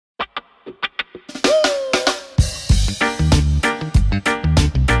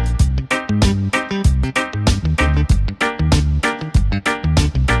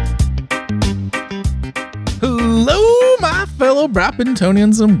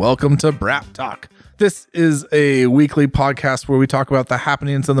Happenetonians, and welcome to Brap Talk. This is a weekly podcast where we talk about the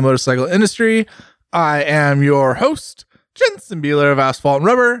happenings in the motorcycle industry. I am your host, Jensen Beeler of Asphalt and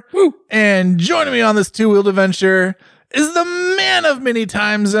Rubber. Woo. And joining me on this two-wheeled adventure is the man of many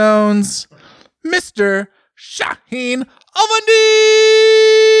time zones, Mr. Shaheen Avandi.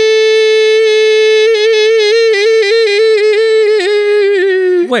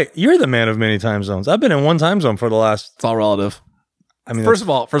 Wait, you're the man of many time zones. I've been in one time zone for the last... It's all relative. I mean, first of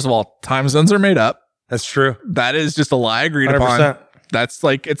all, time zones are made up. That's true. That is just a lie agreed 100%. upon. That's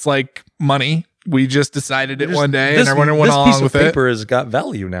like, it's like money. We just decided it one day and everyone went along with it. This piece of paper has got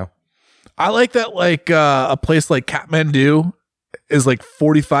value now. I like that, like a place like Kathmandu is like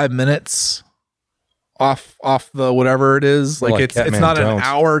 45 minutes off the whatever it is. Like it's not an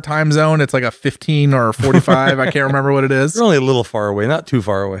hour time zone. It's like a 15 or 45. I can't remember what it is. You're only a little far away, not too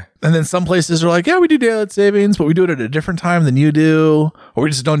far away. And then some places are like, yeah, we do daylight savings, but we do it at a different time than you do, or we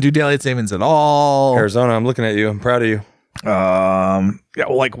just don't do daylight savings at all. Arizona, I'm looking at you. I'm proud of you. Yeah,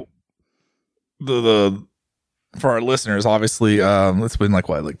 well, like the for our listeners, obviously, it's been like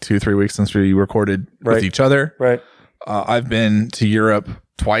 2-3 weeks since we recorded with each other. Right. I've been to Europe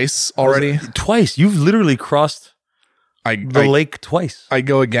twice already. Twice. You've literally crossed the lake twice. I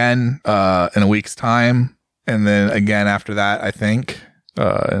go again in a week's time, and then again after that, I think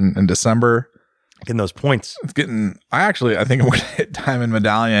in December. Getting those points. It's getting. I think I'm going to hit Diamond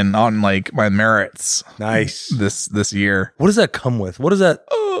Medallion on like my merits. Nice. This year. What does that come with? What does that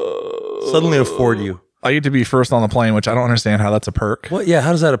suddenly afford you? I get to be first on the plane, which I don't understand how that's a perk. What? Yeah,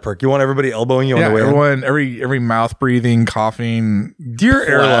 how does that a perk? You want everybody elbowing you on the way in? Every mouth breathing, coughing. Dear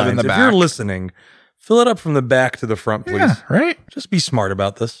airlines, if you're listening, fill it up from the back to the front, please. Yeah, right? Just be smart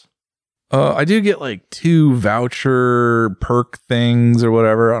about this. I do get like 2 voucher perk things or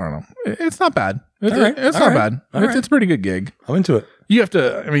whatever. I don't know. It's not bad. It's not bad. It's a pretty good gig. I'm into it. You have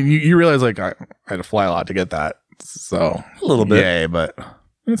to, I mean, you realize like I had to fly a lot to get that. So a little bit. Yay, but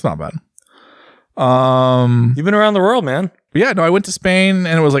it's not bad. You've been around the world, man. Yeah, no, I went to Spain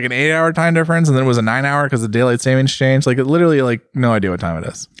and it was like an 8-hour time difference, and then it was a 9-hour because the daylight savings changed. Like it literally, like no idea what time it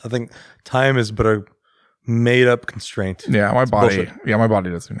is. I think time is but a made up constraint. Yeah, my body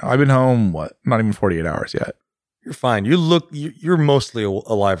doesn't know. I've been home not even 48 hours yet. You're fine. You're mostly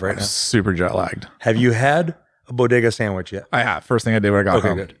alive right now. Super jet lagged. Have you had a bodega sandwich yet? I have. First thing I did when I got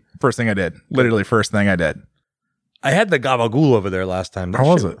home. Good. First thing I did. Literally first thing I did. I had the gabagool over there last time. How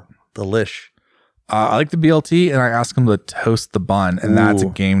was it? Delish. I like the BLT, and I asked them to toast the bun, and that's a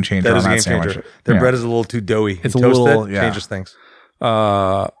game changer. That is a game changer. Their bread is a little too doughy. It's a little changes things.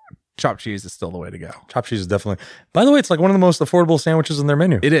 Chopped cheese is still the way to go. Chopped cheese is definitely. By the way, it's like one of the most affordable sandwiches in their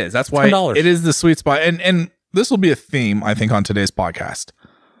menu. It is. That's why $10. It is the sweet spot. And this will be a theme, I think, on today's podcast.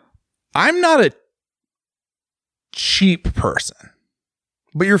 I'm not a cheap person,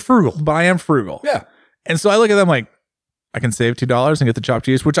 but you're frugal. But I am frugal. Yeah. And so I look at them like, I can save $2 and get the chopped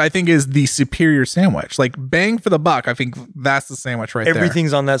cheese, which I think is the superior sandwich. Like bang for the buck. I think that's the sandwich right there.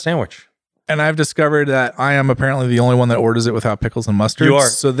 Everything's on that sandwich. And I've discovered that I am apparently the only one that orders it without pickles and mustard. You are.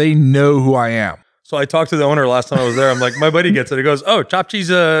 So they know who I am. So I talked to the owner last time I was there. I'm like, my buddy gets it. He goes, oh, chopped cheese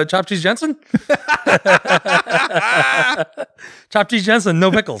Jensen? Chopped cheese Jensen,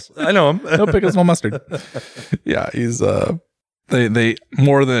 no pickles. I know him. No pickles, no mustard. Yeah, he's they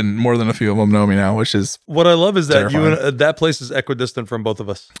more than a few of them know me now, which is what I love is that terrifying. You and that place is equidistant from both of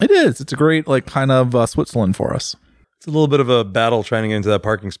us. It is. It's a great like kind of Switzerland for us. It's a little bit of a battle trying to get into that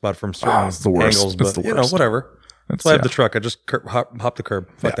parking spot from certain it's the worst. angles, but the worst. Whatever. That's why I have the truck. I just hop the curb.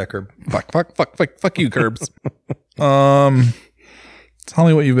 Fuck that curb. Fuck you, curbs. Tell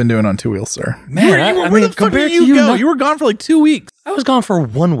me what you've been doing on two wheels, sir. Man, where the fuck did you go? You were gone for like 2 weeks. I was gone for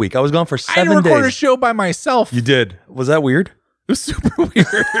 1 week. I was gone for 7 days. I didn't record a show by myself. You did. Was that weird? It was super weird.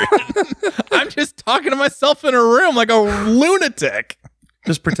 I'm just talking to myself in a room like a lunatic.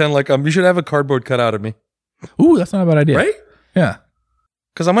 Just pretend like you should have a cardboard cut out of me. Ooh, that's not a bad idea. Right? Yeah.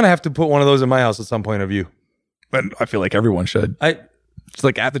 Because I'm going to have to put one of those in my house at some point of you. But I feel like everyone should. Just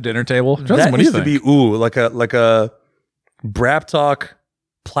like at the dinner table. Johnson, that needs to be like a Brap Talk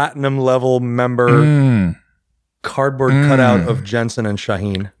platinum level member cardboard cutout of Jensen and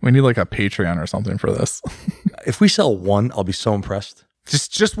Shaheen. We need like a Patreon or something for this. If we sell one, I'll be so impressed.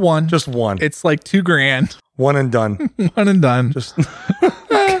 Just one. Just one. It's like $2,000. One and done. One and done. Just.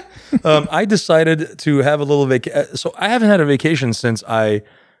 I decided to have a little vacation. So I haven't had a vacation since I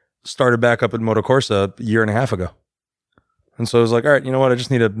started back up at Motocorsa a year and a half ago. And so I was like, all right, you know what? I just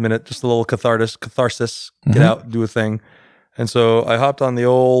need a minute, just a little catharsis, get out, do a thing. And so I hopped on the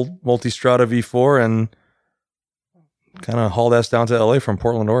old Multistrada V4 and kind of hauled ass down to LA from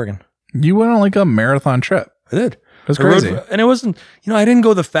Portland, Oregon. You went on like a marathon trip. I did. It was I rode- crazy. and it wasn't, I didn't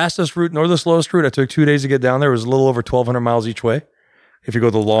go the fastest route nor the slowest route. I took 2 days to get down there. It was a little over 1,200 miles each way. If you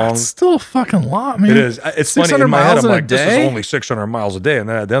go the long, That's still a fucking lot, man. it is. It's funny 600 in my head. miles I'm in a like, this is day? only 600 miles a day, and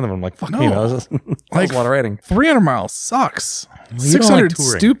then at the end of it, I'm like, fuck me, No. that was Like, a lot of riding. 300 miles sucks. you don't 600 like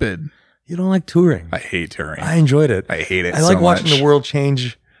touring. stupid. You don't like touring. I hate touring. I enjoyed it. I hate it I like so watching much. the world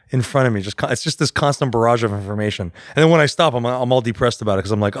change in front of me. It's just this constant barrage of information. And then when I stop, I'm all depressed about it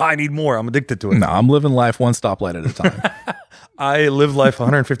because I'm like, I need more. I'm addicted to it. No, I'm living life one stoplight at a time. I live life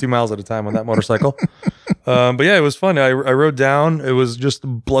 150 miles at a time on that motorcycle. But yeah, it was fun. I rode down. It was just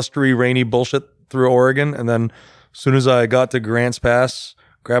blustery, rainy bullshit through Oregon. And then as soon as I got to Grants Pass,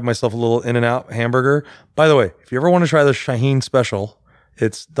 grabbed myself a little In-N-Out hamburger. By the way, if you ever want to try the Shaheen special,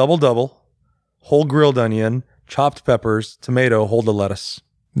 it's double, whole grilled onion, chopped peppers, tomato, hold the lettuce.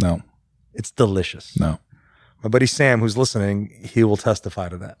 No, It's delicious. no. My buddy Sam, who's listening, he will testify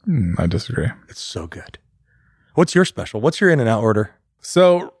to that. I disagree. It's so good. What's your special? What's your In-N-Out order?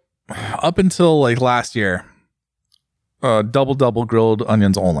 So up until like last year, double grilled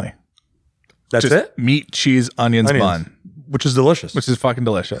onions only. That's Just it? meat, cheese, onions, bun, Which is delicious. which is fucking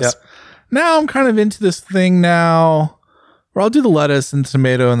delicious. Yep. Now I'm kind of into this thing now where I'll do the lettuce and the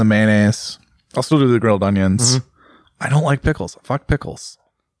tomato and the mayonnaise. I'll still do the grilled onions. Mm-hmm. I don't like pickles. Fuck pickles.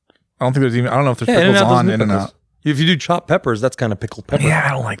 I don't know if there's Yeah, pickles In-N-Out doesn't on do In and pickles. Out. If you do chopped peppers, that's kind of pickled pepper. Yeah,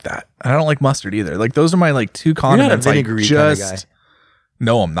 I don't like that. And I don't like mustard either. Like those are my like two You're not a condiments. I vinegary kind of just guy.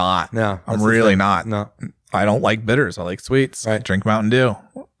 no, I'm not. No, I'm that's the really thing. not. No. I don't like bitters. I like sweets. Right. Drink Mountain Dew.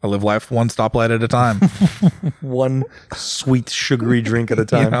 I live life one stoplight at a time. One sweet, sugary drink at a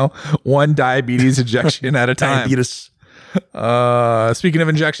time. You know, one diabetes injection at a time. Diabetes. Speaking of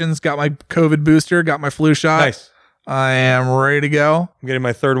injections, got my COVID booster, got my flu shot. Nice. I am ready to go. I'm getting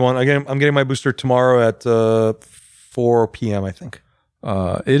my third one. I'm getting my booster tomorrow at 4 p.m., I think.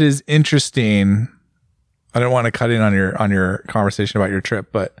 It is interesting. I don't want to cut in on your conversation about your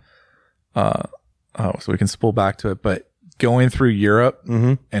trip, but so we can spool back to it. But going through Europe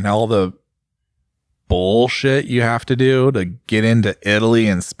and all the bullshit you have to do to get into Italy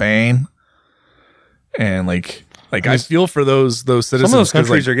and Spain, and like I feel for those citizens. Some of those 'cause,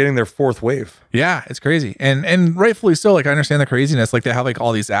 countries like, are getting their fourth wave. yeah, it's crazy, and rightfully so. Like I understand the craziness. Like they have like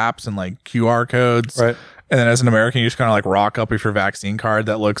all these apps and like QR codes, Right. And then as an American, you just kind of like rock up with your vaccine card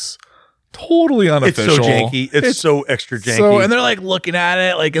that looks totally It's unofficial. so janky. It's so extra janky. So, and they're like looking at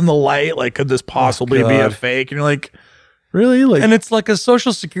it like in the light, like could this possibly be a God. fake? And you're like, really? Like, And it's like a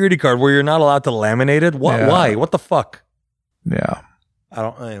social security card where you're not allowed to laminate it. What? Yeah. Why? What the fuck? yeah. I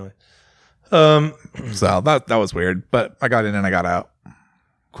don't. Anyway. So that was weird, but I got in and I got out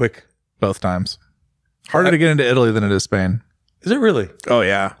Quick. both times. Harder to get into Italy than it is Spain. Is it really? Oh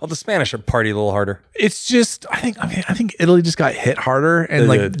yeah. Well, the Spanish are party a little harder. It's just I think Italy just got hit harder, and They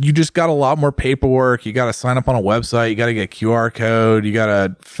like did. you just got a lot more paperwork. You got to sign up on a website. You got to get a QR code. You got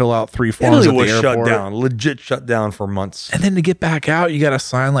to fill out 3 forms Italy at the was shut airport. down, legit shut down for months. And then to get back out, you got to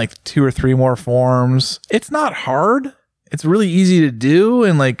sign like 2 or 3 more forms. It's not hard. It's really easy to do,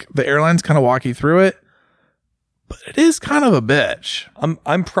 and like the airlines kind of walk you through it. But it is kind of a bitch.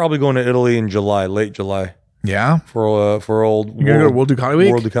 I'm probably going to Italy in July, late July, Yeah. for old. You gotta go to World Ducati Week?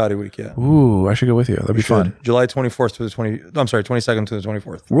 World Ducati Week, yeah. Ooh, I should go with you. That'd be fun. July 24th to the 22nd to the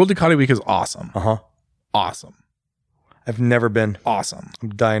 24th. World Ducati Week is awesome. Uh huh. Awesome. I've never been. Awesome.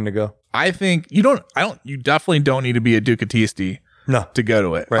 I'm dying to go. I think you definitely don't need to be a Ducatisti No. to go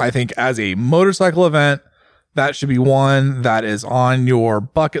to it. Right. I think as a motorcycle event, that should be one that is on your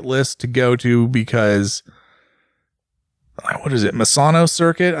bucket list to go to because what is it? Misano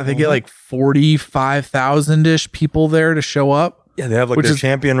circuit. I think get like 45,000 ish people there to show up. Yeah, they have like Which their is-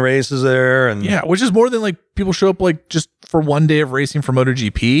 champion races there, and Yeah, which is more than like people show up like just for one day of racing for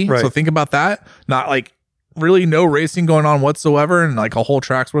MotoGP. Right. So think about that. Not like really no racing going on whatsoever, and like a whole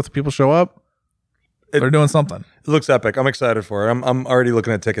track's worth of people show up. They're doing something. it looks epic. I'm excited for it. I'm already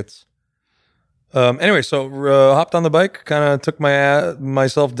looking at tickets. Anyway, so hopped on the bike, kind of took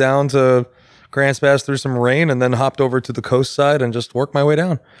myself down to Grants Pass through some rain, and then hopped over to the coast side and just worked my way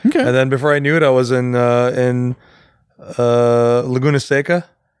down. Okay. And then before I knew it, I was in Laguna Seca.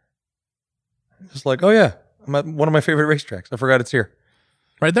 Just like, oh yeah, I'm at one of my favorite racetracks. I forgot it's here.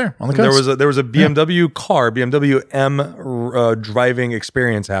 Right there on the And coast. there was a BMW car, BMW M driving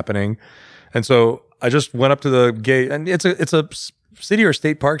experience happening, and so I just went up to the gate, and it's a city or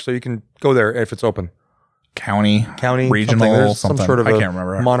state park, so you can go there if it's open. county, County, regional, something. There's something. some sort of I a can't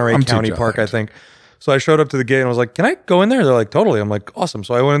remember. Monterey I'm too County jet Park, I lagged. think. So I showed up to the gate and I was like, "Can I go in there?" They're like, "Totally." I'm like, "Awesome."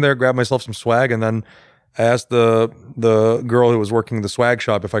 So I went in there, grabbed myself some swag, and then I asked the girl who was working the swag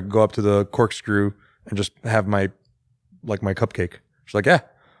shop if I could go up to the corkscrew and just have my cupcake. She's like, "Yeah,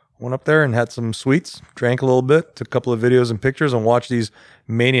 Went up there and had some sweets, drank a little bit, took a couple of videos and pictures, and watched these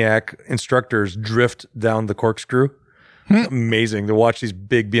maniac instructors drift down the corkscrew. Amazing to watch these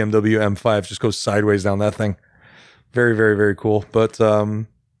big BMW M5s just go sideways down that thing. Very, very, very cool. But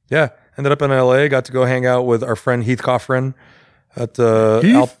yeah, ended up in LA. Got to go hang out with our friend Heath Coffrin at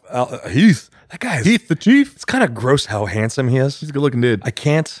Heath? Heath. That guy is, Heath the Chief. it's kind of gross how handsome he is. He's a good looking dude. I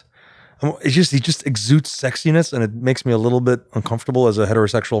can't. He just exudes sexiness, and it makes me a little bit uncomfortable as a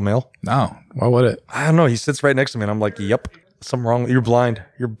heterosexual male. No, why would it? I don't know. He sits right next to me, and I'm like, "Yep, something wrong. You're blind.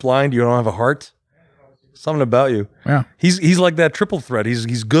 You're blind. You don't have a heart. Something about you." Yeah. He's like that triple threat.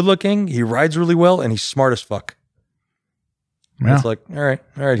 He's good looking. He rides really well, and he's smart as fuck. Yeah. It's like, all right,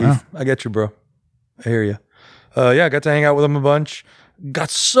 Heath, I get you, bro. I hear you. Yeah, I got to hang out with him a bunch.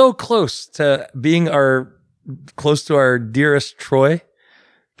 Got so close to being close to our dearest Troy,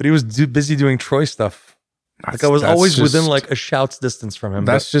 but he was busy doing Troy stuff. Like I was always within like a shout's distance from him.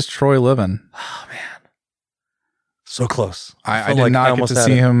 That's just Troy living. Oh man, so close. I felt did like not get almost to had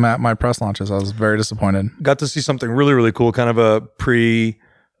see it. him at my press launches. I was very disappointed. Got to see something really, really cool, kind of a preview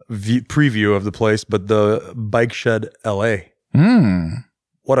of the place, but the Bike Shed LA.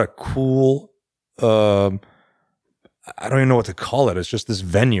 What a cool, I don't even know what to call it. It's just this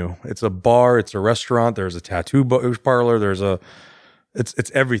venue. It's a bar, it's a restaurant, there's a tattoo parlor,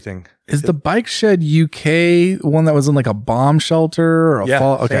 it's everything. Is the Bike Shed UK one that was in like a bomb shelter or a Yeah,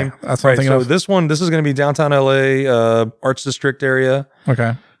 okay. same. That's what I'm Right, thinking so of. this is going to be downtown LA, Arts District area.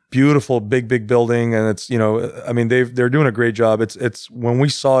 Okay. Beautiful, big building, and it's I mean they're doing a great job. It's when we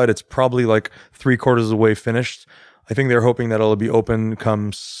saw it, it's probably like 3/4 of the way finished. I think they're hoping that it'll be open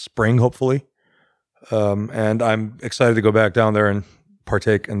come spring, hopefully. And I'm excited to go back down there and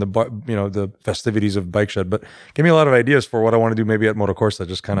partake in the festivities of Bike Shed. But give me a lot of ideas for what I want to do maybe at Motocorsa.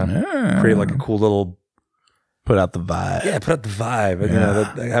 Just kind of create like a cool little Put out the vibe. put out the vibe.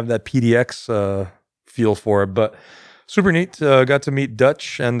 And, have that PDX feel for it. But super neat. Got to meet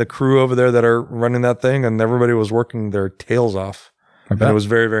Dutch and the crew over there that are running that thing, and everybody was working their tails off. And it was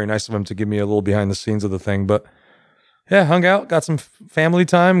very, very nice of him to give me a little behind the scenes of the thing. But yeah, hung out, got some family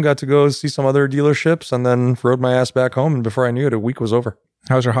time, got to go see some other dealerships, and then rode my ass back home. And before I knew it, a week was over.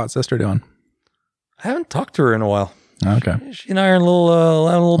 How's your hot sister doing? I haven't talked to her in a while. Okay. She and I are in a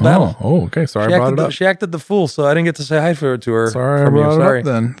little battle. Oh, okay. Sorry I brought it up. She acted the fool, so I didn't get to say hi to her. Sorry I from you. brought Sorry. it up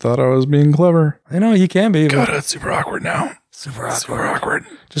then. Thought I was being clever. I know you can be. God, it's super awkward now. Super awkward. Super awkward.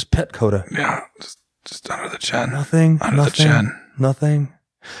 Just pet Coda. Yeah. Just under the chin. Nothing. Under the chin. Nothing.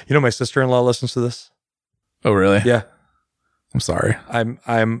 You know, my sister-in-law listens to this. Oh, really? Yeah. I'm sorry.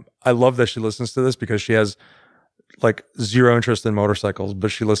 I love that she listens to this because she has like zero interest in motorcycles,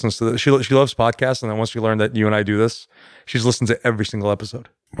 but she listens to this. She loves podcasts, and then once she learned that you and I do this, she's listened to every single episode.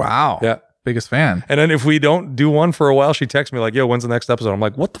 Wow. Yeah. Biggest fan. And then if we don't do one for a while, she texts me like, "Yo, when's the next episode?" I'm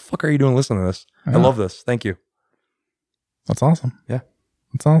like, "What the fuck are you doing listening to this? I love this. Thank you." That's awesome. Yeah.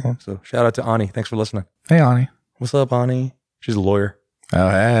 That's awesome. So shout out to Ani. Thanks for listening. Hey, Ani. What's up, Ani? She's a lawyer. Oh,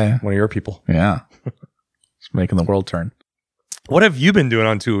 hey. One of your people. Yeah. Just making the world turn. What have you been doing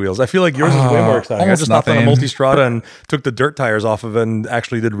on two wheels? I feel like yours is way more exciting. I almost just hopped on a nothing. Multistrada and took the dirt tires off of it and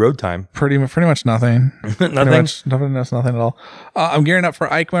actually did road time. Pretty much nothing. Nothing? That's nothing at all. I'm gearing up for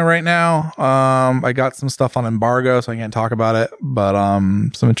EICMA right now. I got some stuff on embargo, so I can't talk about it. But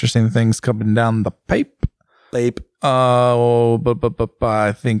some interesting things coming down the pipe. Babe. But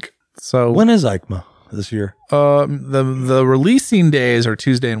I think so. When is EICMA this year? The releasing days are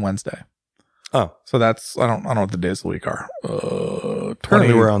Tuesday and Wednesday. Oh, So that's I don't know what the days of the week are.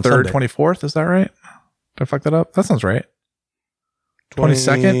 Currently we're on Sunday. 24th. Is that right? Did I fuck that up? That sounds right.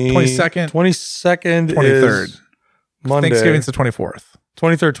 22nd, 23rd 23rd. is Monday. Thanksgiving's the 24th.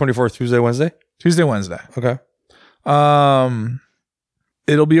 23rd, 24th, Tuesday, Wednesday. Tuesday, Wednesday. Okay.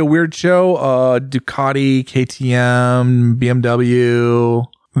 It'll be a weird show. Ducati, KTM, BMW.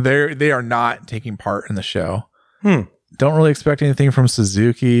 They are not taking part in the show. Don't really expect anything from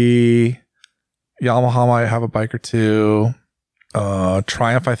Suzuki. Yamaha might have a bike or two.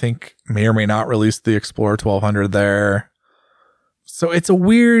 Triumph, I think, may or may not release the Explorer 1200 there. So it's a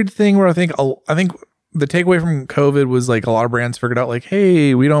weird thing where I think the takeaway from COVID was like a lot of brands figured out like,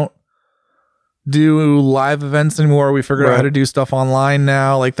 hey, we don't do live events anymore. We figured out how to do stuff online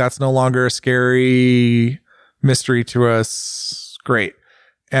now. Like that's no longer a scary mystery to us. Great.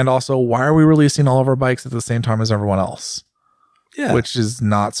 And also, why are we releasing all of our bikes at the same time as everyone else? Yeah. Which is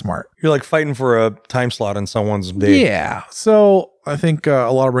not smart. You're like fighting for a time slot in someone's day. Yeah. So I think a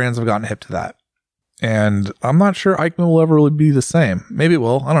lot of brands have gotten hip to that. And I'm not sure EICMA will ever really be the same. Maybe it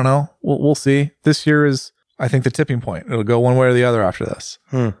will. I don't know. We'll see. This year is, I think, the tipping point. It'll go one way or the other after this.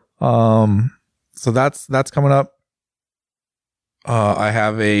 So that's coming up. I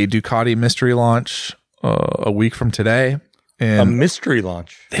have a Ducati mystery launch a week from today. A And mystery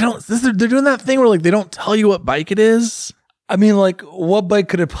launch. they're doing that thing where like they don't tell you what bike it is. I mean, like, what bike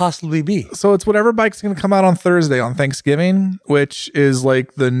could it possibly be? So it's whatever bike's going to come out on Thursday on Thanksgiving, which is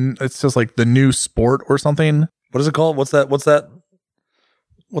like it's just like the new Sport or something. What is it called? What's that? What's the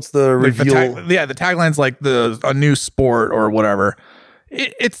Like the reveal? the tagline's like a new Sport or whatever.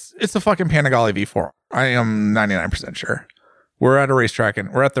 It's a fucking Panigale V4. I am 99% sure. We're at a racetrack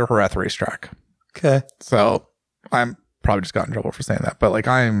and we're at the Jerez racetrack. Okay. So I'm probably just got in trouble for saying that, but like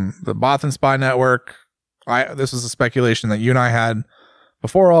I'm the Both and Spy Network. This was a speculation that you and I had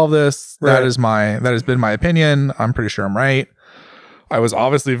before all of this. Right. That has been my opinion. I'm pretty sure I'm right. I was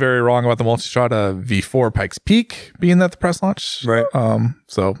obviously very wrong about the Multistrada V4 Pikes Peak being at the press launch. Right.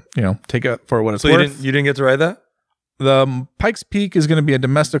 So take it for what it's So worth. you didn't get to ride that? The Pikes Peak is going to be a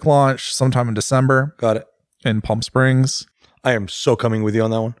domestic launch sometime in December Got it. in Palm Springs. I am so coming with you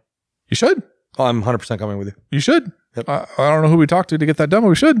on that one. You should. Oh, I'm 100% coming with you. You should. Yep. I don't know who we talked to get that demo.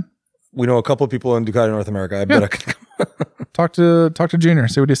 We should We know a couple of people in Ducati North America. I bet I could come. talk to Junior.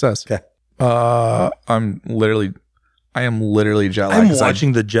 See what he says. Okay. I am literally jet lagged. I'm 'cause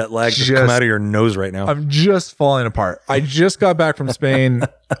watching the jet lag just come out of your nose right now. I'm just falling apart. I just got back from Spain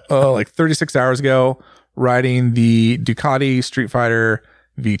like 36 hours ago, riding the Ducati Street Fighter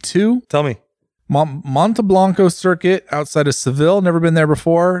V2 Tell me. Monte Blanco circuit outside of Seville. Never been there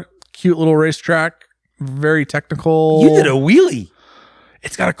before. Cute little racetrack. Very technical. You did a wheelie.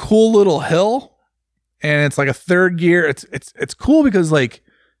 It's got a cool little hill, and it's like a third gear. It's cool because like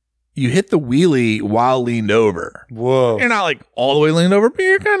you hit the wheelie while leaned over. Whoa. You're not like all the way leaned over, but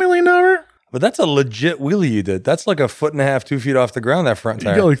you're kind of leaned over. But that's a legit wheelie you did. That's like a 1.5 feet, 2 feet off the ground, that front You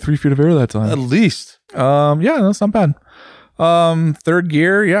tire. got like 3 feet of air that time. At least. Yeah, that's not bad. Third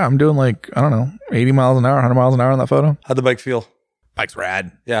gear, yeah, I'm doing like, I don't know, 80 miles an hour, 100 miles an hour on that photo. How'd the bike feel? Bike's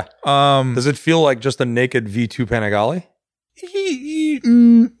rad. Yeah. Um, Does it feel like just a naked V2 Panigale?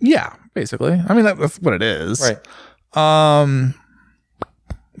 yeah, basically. I mean, that's what it is. Right.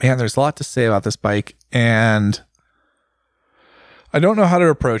 Man, there's a lot to say about this bike, and I don't know how to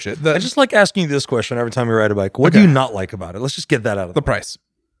approach it. I just like asking you this question every time you ride a bike. What do Okay. you not like about it? Let's just get that out of The price.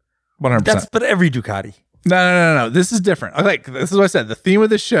 100%. But every Ducati. No. This is different. This is what I said. The theme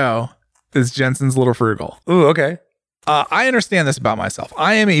of this show is Jensen's Little Frugal. Ooh, okay. I understand this about myself.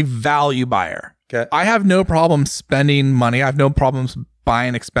 I am a value buyer. Okay. I have no problem spending money. I have no problems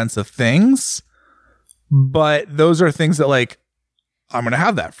buying expensive things. But those are things that like, I'm going to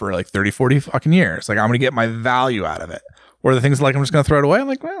have that for like 30, 40 fucking years. Like I'm going to get my value out of it. Or the things like I'm just going to throw it away. I'm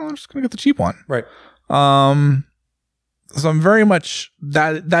like, well, I'm just going to get the cheap one. Right. So I'm very much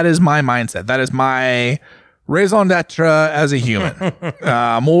that is my mindset. That is my raison d'etre as a human.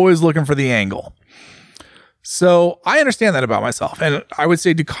 I'm always looking for the angle. So I understand that about myself. And I would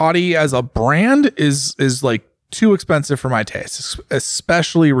say Ducati as a brand is like too expensive for my taste,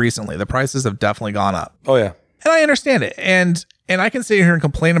 especially recently. The prices have definitely gone up. Oh, yeah. And I understand it. And I can sit here and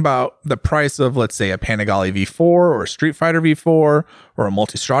complain about the price of, let's say, a Panigale V4 or a Street Fighter V4 or a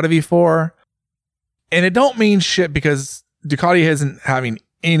Multistrada V4. And it don't mean shit because Ducati isn't having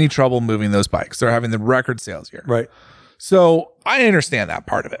any trouble moving those bikes. They're having the record sales here. Right. So I understand that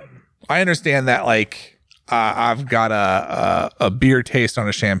part of it. I understand that like I've got a beer taste on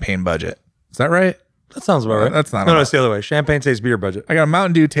a champagne budget. Is that right? That sounds about right. That's not No, enough. it's the other way. Champagne tastes beer budget. I got a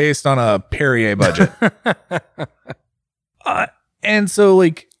Mountain Dew taste on a Perrier budget. And so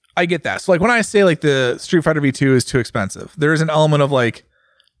like I get that. So like when I say like the Street Fighter V2 is too expensive, there is an element of like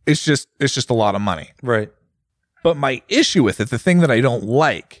it's just a lot of money. Right. But my issue with it, the thing that I don't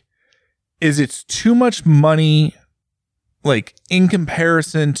like, is it's too much money like in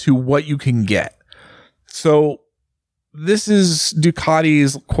comparison to what you can get. So this is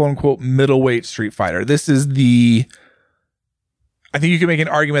Ducati's quote unquote middleweight Street Fighter. This is I think you can make an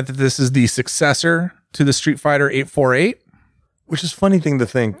argument that this is the successor to the Street Fighter 848. Which is a funny thing to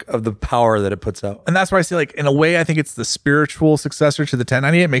think of the power that it puts out. And that's why I say, like, in a way, I think it's the spiritual successor to the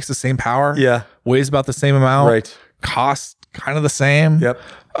 1090. It makes the same power. Yeah. Weighs about the same amount. Right. Cost kind of the same. Yep.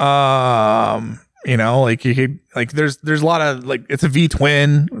 You know, like you could, like, there's a lot of, like, it's a V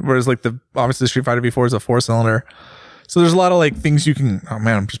twin, whereas like obviously the Street Fighter V4 is a 4-cylinder. So there's a lot of like things you can, oh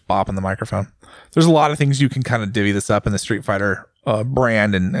man, I'm just bopping the microphone. There's a lot of things you can kind of divvy this up in the Street Fighter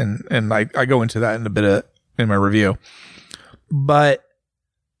brand. And I go into that in a bit in my review. But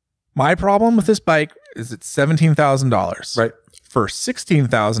my problem with this bike is it's $17,000. Right. For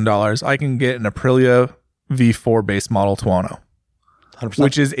 $16,000, I can get an Aprilia V4 base model Tuono, 100%.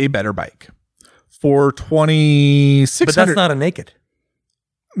 which is a better bike. For $2,600. But that's not a naked.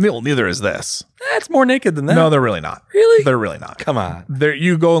 Well, neither is this. It's more naked than that. No, they're really not. Really? They're really not. Come on. There,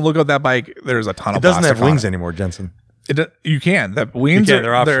 you go and look at that bike. There's a ton It of doesn't plastic have wings anymore, Jensen. You can. The wings You are can,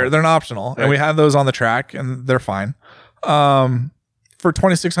 they're optional. they're not optional, and we have those on the track, and they're fine. For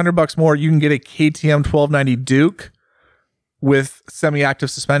 $2,600 more, you can get a KTM 1290 Duke with semi-active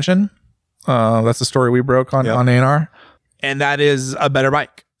suspension. That's the story we broke on A&R, and that is a better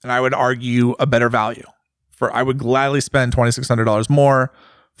bike, and I would argue a better value. I would gladly spend $2,600 more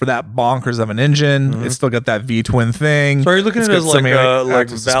for that bonkers of an engine. It's still got that V-twin thing. So are you looking at it as like value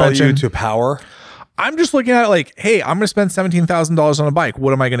suspension to power? I'm just looking at it like, hey, I'm going to spend $17,000 on a bike.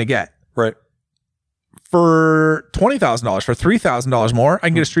 What am I going to get? Right. For $20,000, for $3,000 more, I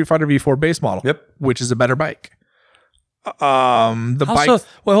can get a Street Fighter V4 base model. Yep. Which is a better bike. The bike.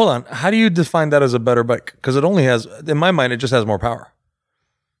 Well, hold on. How do you define that as a better bike? Because it only has, in my mind, it just has more power.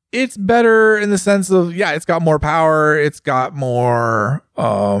 It's better in the sense of, it's got more power. It's got more,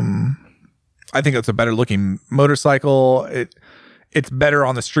 I think it's a better looking motorcycle. It's better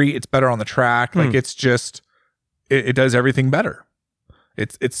on the street. It's better on the track. Like it's just, it does everything better.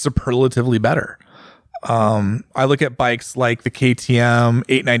 It's superlatively better. I look at bikes like the KTM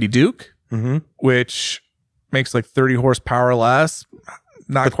 890 Duke, which makes like 30 horsepower less.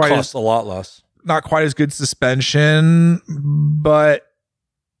 Not quite costs a lot less. Not quite as good suspension, but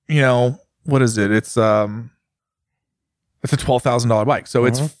what is it? It's a $12,000 bike, so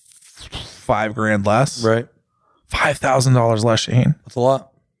it's $5,000 less, right? $5,000 less, Shane. That's a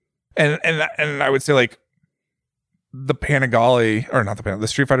lot. And I would say like the Panigale, or not the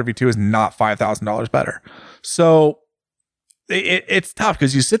Street Fighter V2 is not $5,000 better. So it's tough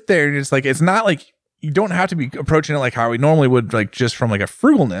because you sit there and it's like, it's not like you don't have to be approaching it like how we normally would, like just from like a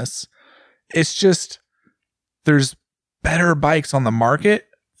frugalness. It's just there's better bikes on the market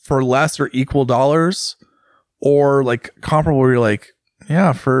for less or equal dollars, or like comparable where you're like,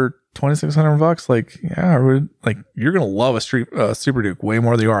 for $2,600, like, you're going to love a Super Duke way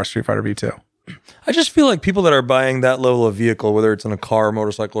more than you are a Street Fighter V2. I just feel like people that are buying that level of vehicle, whether it's in a car,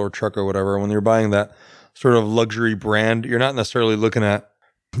 motorcycle, or truck or whatever, when you're buying that sort of luxury brand, you're not necessarily looking at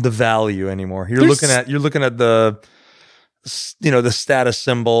the value anymore. You're looking at the, the status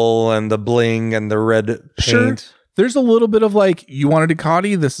symbol and the bling and the red paint. Sure. There's a little bit of like, you want a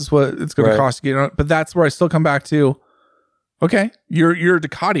Ducati, this is what it's going to cost to get on it. But that's where I still come back to, okay, you're a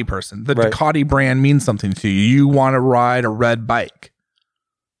Ducati person. The Ducati brand means something to you. You want to ride a red bike.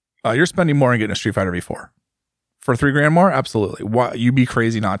 You're spending more on getting a Street Fighter V4. For $3,000 more? Absolutely. Why, you'd be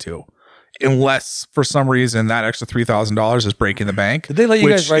crazy not to. Unless for some reason that extra $3,000 is breaking the bank. Did they let you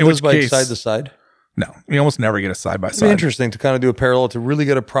guys ride those bikes side to side? No. You almost never get a side by side. It'd be interesting to kind of do a parallel to really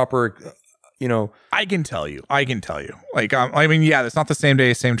get a proper, I can tell you. Like, it's not the same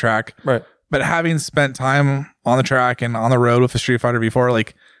day, same track. Right. But having spent time on the track and on the road with the Street Fighter V4,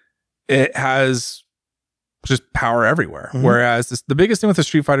 like, it has just power everywhere. Whereas the biggest thing with the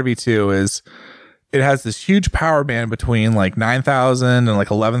Street Fighter V2 is it has this huge power band between like 9,000 and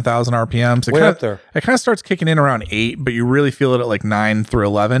like 11,000 RPMs. Way up there. It kind of starts kicking in around 8, but you really feel it at like 9 through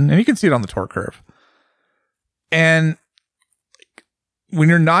 11. And you can see it on the torque curve. And when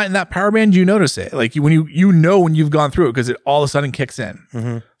you're not in that power band, you notice it. Like when you've gone through it because it all of a sudden kicks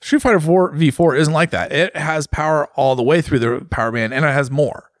in. Street Fighter V4 isn't like that. It has power all the way through the power band, and it has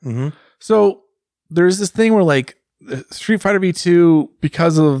more. So there's this thing where like Street Fighter V2,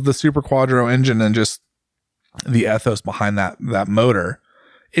 because of the Super Quadro engine and just the ethos behind that motor,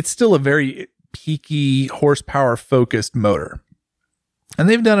 it's still a very peaky horsepower focused motor. And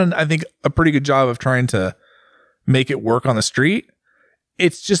they've done, I think, a pretty good job of trying to make it work on the street.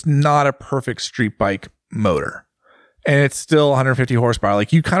 It's just not a perfect street bike motor. And it's still 150 horsepower.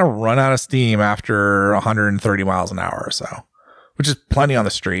 Like you kind of run out of steam after 130 miles an hour or so, which is plenty on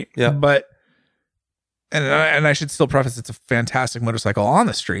the street. Yeah. But, and I should still preface, it's a fantastic motorcycle on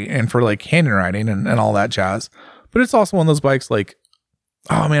the street and for like canyon riding and all that jazz. But it's also one of those bikes like,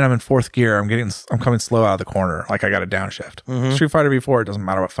 oh man, I'm in fourth gear. I'm coming slow out of the corner. Like I got a downshift. Street Fighter V4, it doesn't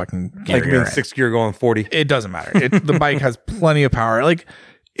matter what fucking gear like being sixth gear going 40. It doesn't matter. The bike has plenty of power. Like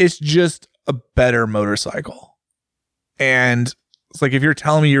it's just a better motorcycle. And it's like, if you're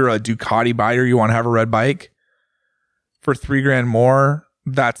telling me you're a Ducati buyer, you want to have a red bike for $3,000 more,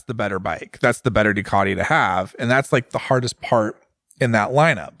 that's the better bike. That's the better Ducati to have. And that's like the hardest part in that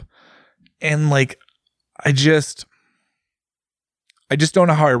lineup. And like, I just don't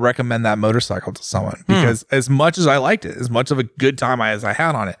know how I recommend that motorcycle to someone, because as much as I liked it, as much of a good time as I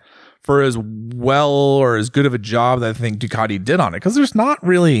had on it, for as well or as good of a job that I think Ducati did on it, because there's not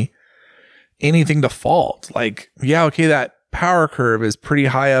really anything to fault. Like, yeah, okay, that power curve is pretty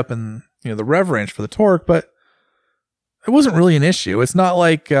high up in the rev range for the torque, but it wasn't really an issue. It's not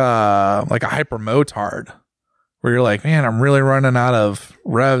like a Hyper Motard where you're like, man, I'm really running out of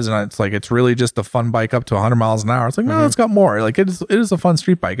revs, and it's really just a fun bike up to 100 miles an hour. It's like, no, it's got more. Like it is a fun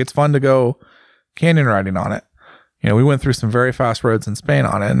street bike. It's fun to go canyon riding on it. We went through some very fast roads in Spain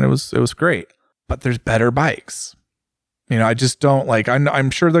on it, and it was great. But there's better bikes. I just don't like.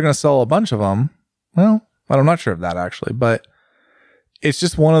 I'm sure they're going to sell a bunch of them. Well, I'm not sure of that actually, but it's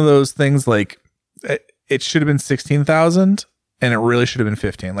just one of those things. Like it should have been 16,000, and it really should have been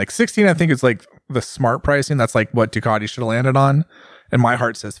 15. Like 16, I think is like the smart pricing. That's like what Ducati should have landed on, and my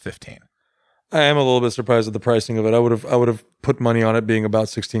heart says 15. I am a little bit surprised at the pricing of it. I would have put money on it being about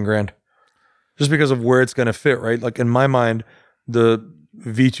 16 grand, just because of where it's going to fit. Right, like in my mind, the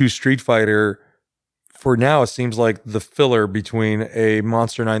V2 Street Fighter for now it seems like the filler between a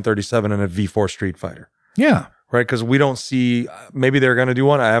Monster 937 and a V4 Street Fighter. Yeah, right. Because we don't see. Maybe they're going to do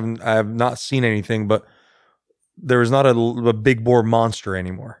one. I have not seen anything, but there is not a big bore monster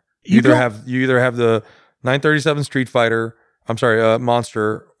anymore. You either have the 937 Street Fighter,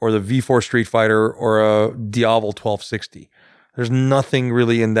 Monster, or the V4 Street Fighter, or a Diavel 1260. There's nothing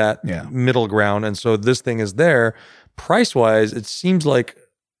really in that middle ground, and so this thing is there. Price wise, it seems like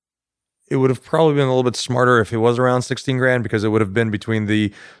it would have probably been a little bit smarter if it was around 16 grand, because it would have been between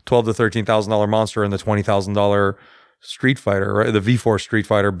the $12,000 to $13,000 Monster and the $20,000 Street Fighter, right? The V4 Street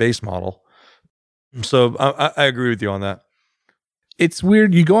Fighter base model. So I agree with you on that. It's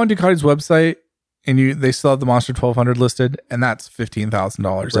weird. You go on Ducati's website and they still have the Monster 1200 listed, and that's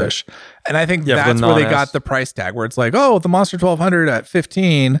 $15,000 ish. Right. And I think that's where they got the price tag, where it's like, oh, the Monster 1200 at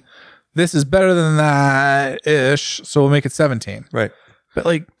 15, this is better than that ish, so we'll make it 17. Right. But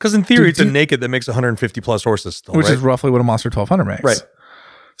like, because in theory, it's a naked that makes 150 plus horses still, which is roughly what a Monster 1200 makes. Right.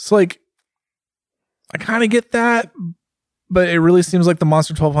 So like, I kind of get that, but it really seems like the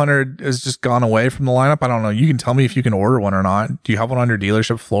Monster 1200 has just gone away from the lineup. I don't know. You can tell me if you can order one or not. Do you have one on your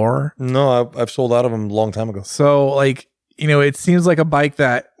dealership floor? No, I've sold out of them a long time ago. So like, it seems like a bike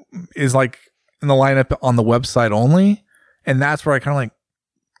that is like in the lineup on the website only. And that's where I kind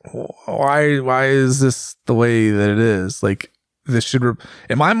of like, why is this the way that it is? Like, this should,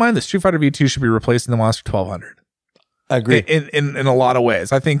 in my mind, the Street Fighter V2 should be replacing the Monster 1200. I agree. In a lot of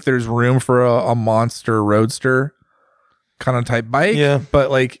ways. I think there's room for a Monster Roadster kind of type bike. Yeah. But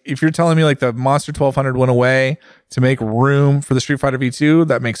like, if you're telling me like the Monster 1200 went away to make room for the Street Fighter V2,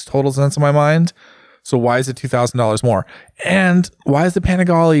 that makes total sense in my mind. So why is it $2,000 more? And why is the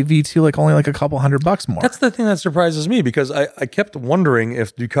Panigale V2 like only like a couple $100 more? That's the thing that surprises me, because I kept wondering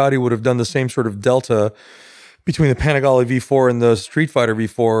if Ducati would have done the same sort of delta between the Panigale V4 and the Street Fighter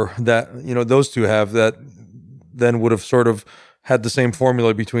V4 that, those two have, that then would have sort of had the same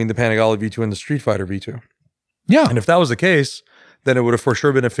formula between the Panigale V2 and the Street Fighter V2. Yeah. And if that was the case, then it would have for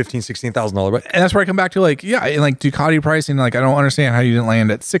sure been a $15,000, $16,000 bike. And that's where I come back to like, yeah, and like Ducati pricing, like I don't understand how you didn't land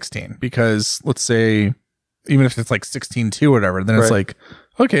at 16, because let's say even if it's like 16.2 or whatever, then it's like,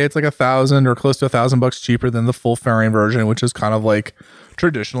 okay, it's like $1,000 or close to $1,000 cheaper than the full fairing version, which is kind of like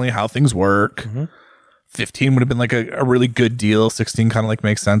traditionally how things work. Mm-hmm. 15 would have been like a really good deal. 16 kind of like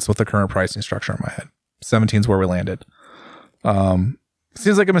makes sense with the current pricing structure in my head. 17 is where we landed.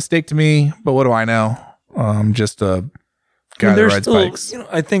 Seems like a mistake to me, but what do I know? Just a guy that rides bikes.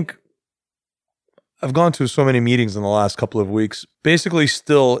 I think I've gone to so many meetings in the last couple of weeks. Basically,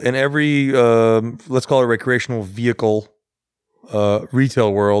 still in every let's call it recreational vehicle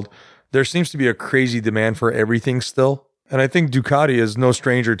retail world, there seems to be a crazy demand for everything still. And I think Ducati is no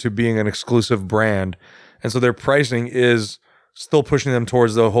stranger to being an exclusive brand. And so their pricing is still pushing them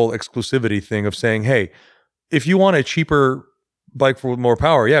towards the whole exclusivity thing of saying, hey, if you want a cheaper bike for more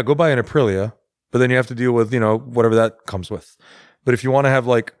power, yeah, go buy an Aprilia. But then you have to deal with, whatever that comes with. But if you want to have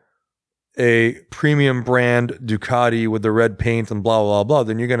like a premium brand Ducati with the red paint and blah, blah, blah,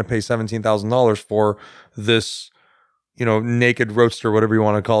 then you're going to pay $17,000 for this, naked roadster, whatever you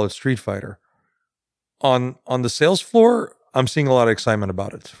want to call it, Street Fighter. On the sales floor, I'm seeing a lot of excitement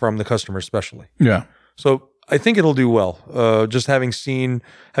about it from the customers, especially. Yeah. So I think it'll do well. Just having spoken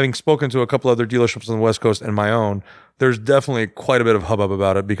to a couple other dealerships on the West Coast and my own, there's definitely quite a bit of hubbub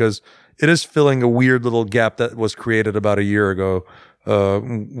about it, because it is filling a weird little gap that was created about a year ago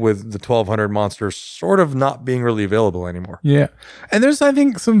with the 1200 Monster sort of not being really available anymore. Yeah. And there's, I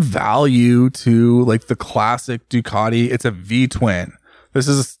think, some value to like the classic Ducati. It's a V-twin. This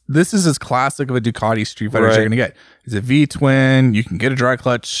is as classic of a Ducati Street Fighter as you're going to get. It's a V-twin. You can get a dry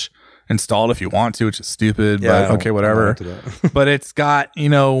clutch installed if you want to, which is stupid, but okay, whatever. But it's got,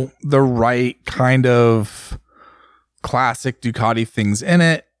 the right kind of classic Ducati things in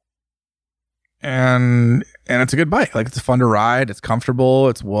it. And it's a good bike. Like, it's fun to ride. It's comfortable.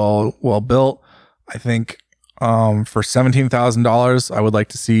 It's well built. I think For $17,000, I would like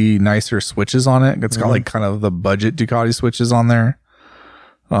to see nicer switches on it. It's got like kind of the budget Ducati switches on there.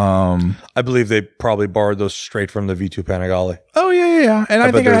 I believe they probably borrowed those straight from the V2 Panigale. Oh yeah. And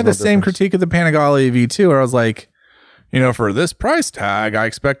I think I had the same difference. critique of the Panigale V2 where I was like, for this price tag, I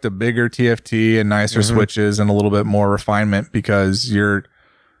expect a bigger TFT and nicer switches and a little bit more refinement because you're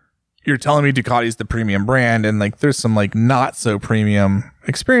telling me Ducati's the premium brand and like there's some like not so premium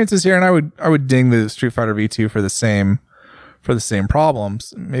experiences here, and I would ding the Street Fighter V2 for the same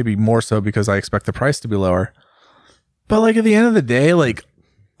problems, maybe more so because I expect the price to be lower. But like at the end of the day, like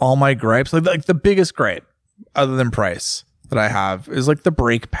all my gripes, like the biggest gripe other than price that I have is like the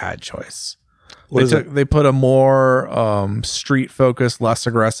brake pad choice. They put a more street focused, less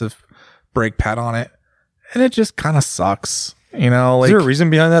aggressive brake pad on it, and it just kind of sucks. Like, is there a reason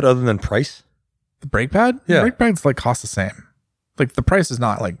behind that other than price? The brake pad? Yeah. The brake pad's like cost the same. Like the price is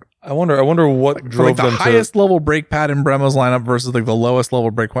not like. I wonder what drove the them highest level brake pad in Bremo's lineup versus like the lowest level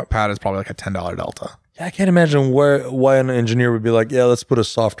brake pad is probably like a $10 delta. Yeah, I can't imagine why an engineer would be like, yeah, let's put a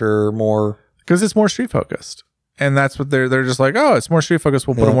softer, more, because it's more street focused, and that's what they're just like, oh, it's more street focused.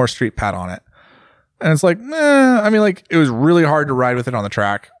 We'll put a more street pad on it, and it's like, I mean, like it was really hard to ride with it on the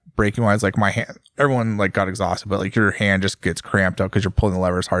track. Braking wise, like my hand, everyone like got exhausted, but like your hand just gets cramped up because you're pulling the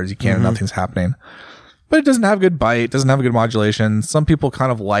lever as hard as you can and nothing's happening. But it doesn't have good bite, doesn't have good modulation. Some people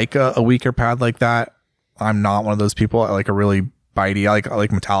kind of like a weaker pad like that. I'm not one of those people. I like a really bitey. I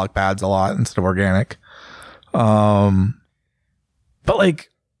like metallic pads a lot instead of organic. But like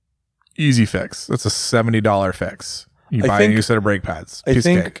easy fix. That's a $70 fix. You buy a new set of brake pads. I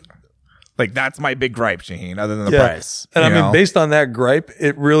think. Cake. Like that's my big gripe, Shaheen, other than the price. And I mean, based on that gripe,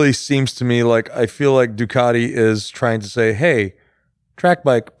 it really seems to me like I feel like Ducati is trying to say, hey, track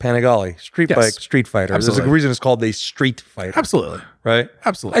bike, Panigale, street bike, Street Fighter. Absolutely. There's a reason it's called a Street Fighter. Absolutely. Right?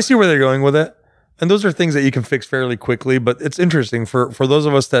 Absolutely. I see where they're going with it. And those are things that you can fix fairly quickly. But it's interesting for those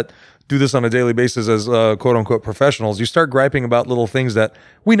of us that do this on a daily basis as quote unquote professionals, you start griping about little things that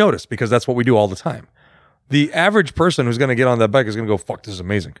we notice because that's what we do all the time. The average person who's going to get on that bike is going to go, fuck, this is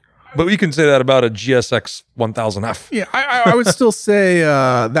amazing. But we can say that about a GSX 1000F. Yeah, I would still say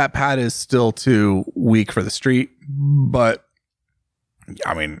that pad is still too weak for the street. But,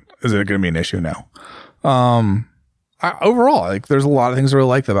 I mean, is it going to be an issue? No. Overall, like, there's a lot of things I really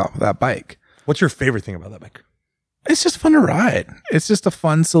like about that bike. What's your favorite thing about that bike? It's just fun to ride. It's just a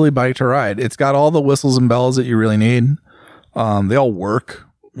fun, silly bike to ride. It's got all the whistles and bells that you really need. They all work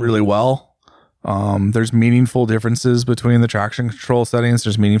really well. There's meaningful differences between the traction control settings.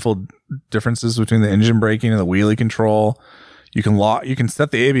 There's meaningful differences between the engine braking and the wheelie control. You can set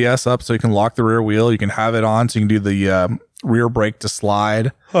the ABS up so you can lock the rear wheel. You can have it on so you can do the rear brake to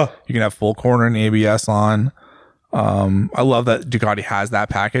slide. You can have full corner and ABS on. I love that Ducati has that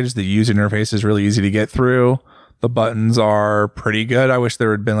package. The user interface is really easy to get through. The buttons are pretty good. I wish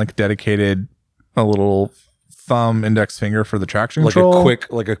there had been like a little thumb index finger for the traction control,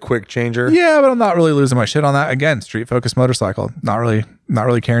 like a quick changer. Yeah, but I'm not really losing my shit on that. Again, street focused motorcycle. Not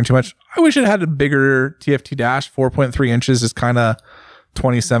really caring too much. I wish it had a bigger TFT dash. 4.3 inches is kind of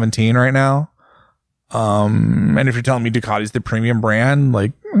 2017 right now. And if you're telling me Ducati's the premium brand,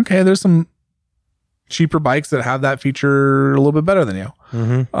 like, okay, there's some cheaper bikes that have that feature a little bit better than you.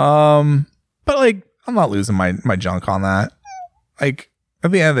 But like, I'm not losing my junk on that. Like,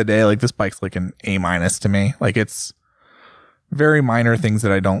 at the end of the day, like this bike's like an A- to me. Like it's very minor things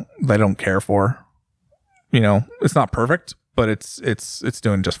that I don't care for. It's not perfect, but it's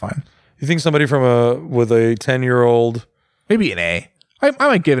doing just fine. You think somebody with a 10-year-old, maybe an A. I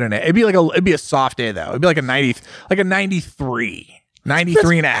might give it an A. It'd be a soft A though. It'd be like a 93,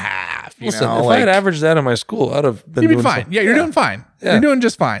 93 and a half. Listen, if I had averaged that in my school, I'd have been doing fine. You're doing fine. Yeah. You're doing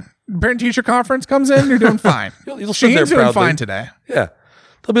just fine. Parent teacher conference comes in, you're doing fine. You'll sit there Shane's doing proudly. fine today. Yeah.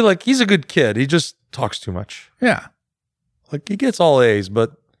 They'll be like, he's a good kid. He just talks too much. Yeah. Like he gets all A's,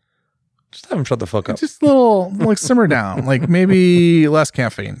 but just have him shut the fuck up. Just a little like simmer down. Like maybe less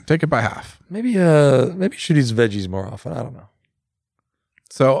caffeine. Take it by half. Maybe you should eat veggies more often. I don't know.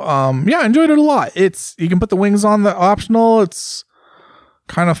 So I enjoyed it a lot. You can put the wings on the optional. It's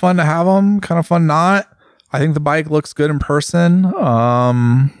kind of fun to have them, kind of fun not. I think the bike looks good in person.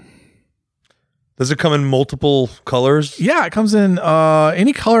 Does it come in multiple colors? Yeah, it comes in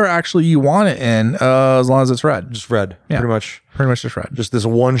any color actually you want it in, as long as it's red. Just red. Yeah. Pretty much just red. Just this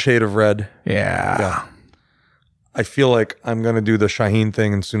one shade of red. Yeah. I feel like I'm going to do the Shaheen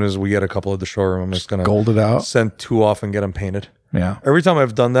thing as soon as we get a couple at the showroom. I'm just going to gold it out. Send 2 off and get them painted. Yeah. Every time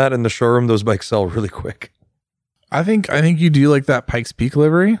I've done that in the showroom, those bikes sell really quick. I think you do like that Pikes Peak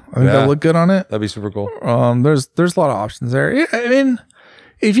livery. I think that'll look good on it. That'd be super cool. There's a lot of options there. Yeah, I mean,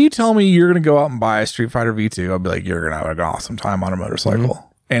 If you tell me you're going to go out and buy a Street Fighter V2, I'll be like, you're going to have an awesome time on a motorcycle. Mm-hmm.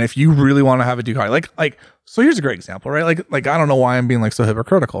 And if you really want to have a Ducati, so here's a great example, right? Like I don't know why I'm being like so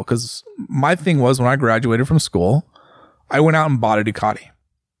hypocritical, because my thing was when I graduated from school, I went out and bought a Ducati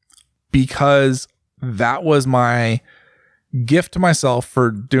because that was my gift to myself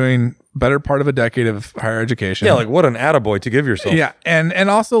for doing better part of a decade of higher education. Yeah, like what an attaboy to give yourself. Yeah, and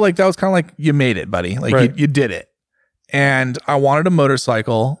also like that was kind of like you made it, buddy. Like Right. you did it. And I wanted a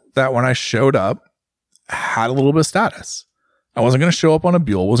motorcycle that when I showed up had a little bit of status. I wasn't going to show up on a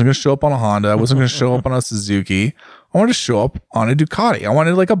Buell. Wasn't going to show up on a Honda. I wasn't going to show up on a Suzuki. I wanted to show up on a Ducati. I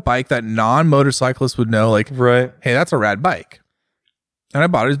wanted like a bike that non-motorcyclists would know, like, Right. hey, that's a rad bike. And I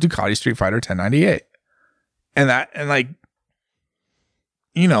bought a Ducati Street Fighter 1098. And like,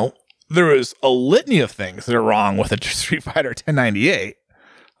 you know, there was a litany of things that are wrong with a Street Fighter 1098.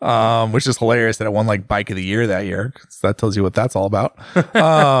 Which is hilarious that it won like bike of the year that year. 'Cause that tells you what that's all about.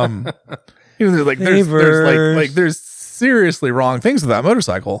 You know, there's seriously wrong things with that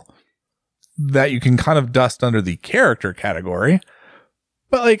motorcycle that you can kind of dust under the character category.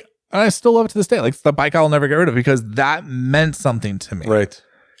 But like, I still love it to this day. Like, it's the bike I'll never get rid of because that meant something to me. Right.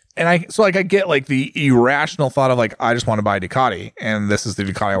 And I get like the irrational thought of like, I just want to buy a Ducati and this is the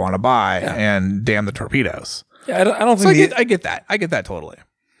Ducati I want to buy and damn the torpedoes. Yeah, I don't So think I get that. I get that totally.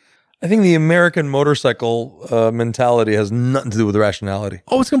 I think the American motorcycle mentality has nothing to do with rationality.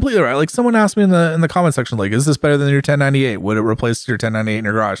 Oh, it's completely right. Like someone asked me in the comment section, like, is this better than your 1098? Would it replace your 1098 in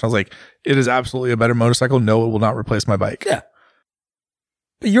your garage? And I was like, it is absolutely a better motorcycle. No, it will not replace my bike. Yeah.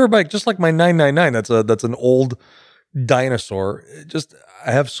 But your bike, just like my 999, that's an old dinosaur.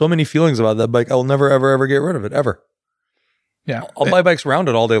 I have so many feelings about that bike. I will never, ever, ever get rid of it, ever. Yeah. I'll buy bikes around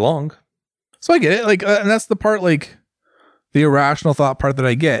it all day long. So I get it. Like, and that's the part, like, the irrational thought part that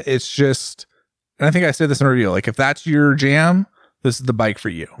I get. It's just, and I think I said this in a review, like, if that's your jam, this is the bike for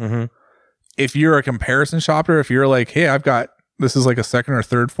you. Mm-hmm. If you're a comparison shopper, if you're like, hey, this is like a second or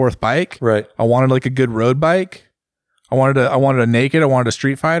third, fourth bike. Right. I wanted like a good road bike. I wanted a naked. I wanted a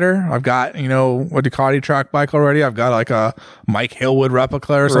Street Fighter. I've got, you know, a Ducati track bike already. I've got like a Mike Hillwood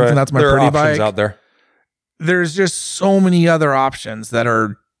replica or something. Right. That's my there pretty are options bike out there. There's just so many other options that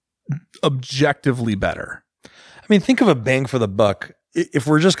are objectively better. I mean, think of a bang for the buck. If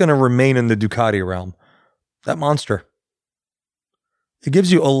we're just going to remain in the Ducati realm, that monster, it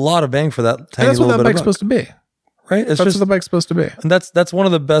gives you a lot of bang for that tiny And that's what little that bit bike's of buck. supposed to be. Right? It's That's just, what the bike's supposed to be. and that's one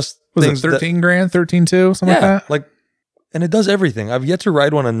of the best Was it things. 13 grand, 13.2, something like that? And it does everything. I've yet to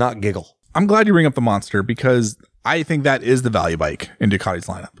ride one and not giggle. I'm glad you bring up the Monster because I think that is the value bike in Ducati's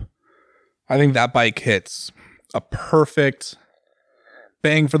lineup. I think that bike hits a perfect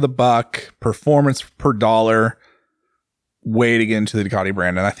bang for the buck, performance per dollar way to get into the Ducati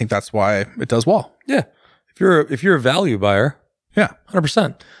brand. And I think that's why it does well. Yeah. If you're a value buyer, Yeah.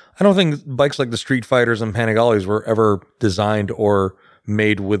 100%. I don't think bikes like the Street Fighters and Panigales were ever designed or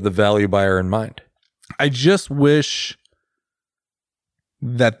made with the value buyer in mind. I just wish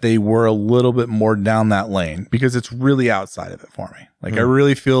that they were a little bit more down that lane because it's really outside of it for me. Like, I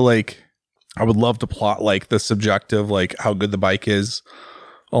really feel like I would love to plot like the subjective, like how good the bike is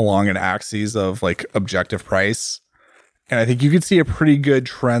along an axis of like objective price. And I think you could see a pretty good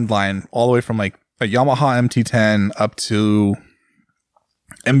trend line all the way from like a Yamaha MT10 up to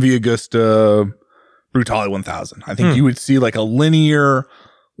MV Agusta Brutale 1000. I think you would see like a linear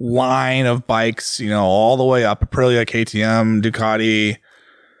line of bikes, you know, all the way up Aprilia, KTM, Ducati,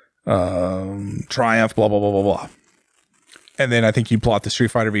 Triumph, blah, blah, blah, blah, blah. And then I think you plot the Street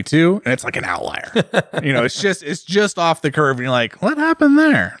Fighter V2 and it's like an outlier. You know, it's just off the curve and you're like, what happened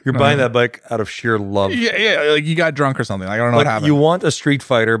there? You're buying that bike out of sheer love. Yeah, like you got drunk or something. Like, I don't know what Like happened. you want a Street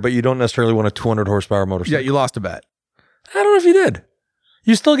Fighter, but you don't necessarily want a 200 horsepower motorcycle. Yeah, you lost a bet. I don't know if you did.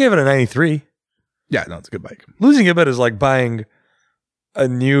 You still gave it a 93. Yeah, no, it's a good bike. Losing a bet is like buying a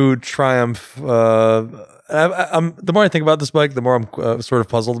new Triumph. I'm the more I think about this bike, the more I'm sort of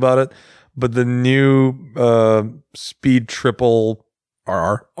puzzled about it. But the new Speed Triple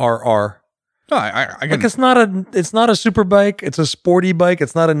RR. RR, No, I can. like it's not a super bike. It's a sporty bike.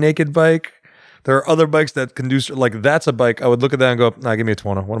 It's not a naked bike. There are other bikes that can do like that's a bike. I would look at that and go, nah, give me a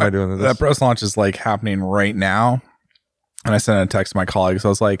 20. What am I doing with this? That press launch is like happening right now. And I sent a text to my colleagues. I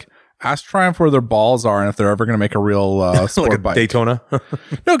was like, ask Triumph where their balls are and if they're ever going to make a real sport like a bike. Daytona.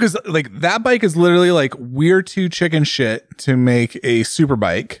 No, because like that bike is literally like we're too chicken shit to make a super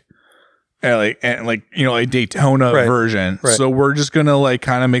bike. And like you know, a Daytona version. Right. So we're just gonna like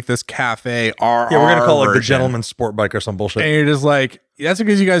kind of make this cafe RR. Yeah, we're gonna call it like the version. gentleman's sport bike or some bullshit. And you're just like, that's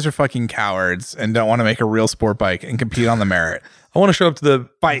because you guys are fucking cowards and don't want to make a real sport bike and compete on the merit. I want to show up to the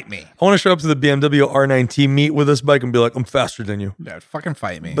Fight me. BMW R9T meet with this bike and be like, I'm faster than you. Yeah, fucking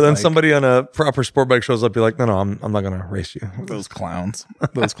fight me. But then Like, somebody on a proper sport bike shows up, be like, no, I'm not going to race you. those clowns.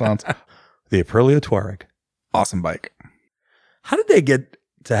 Those clowns. The Aprilia Touareg. Awesome bike. How did they get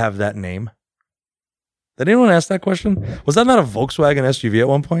to have that name? Did anyone ask that question? Was that not a Volkswagen SUV at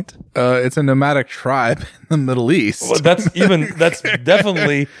one point? It's a nomadic tribe in the Middle East. Well, that's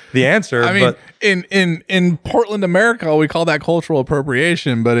definitely the answer. I mean, but in Portland, America, we call that cultural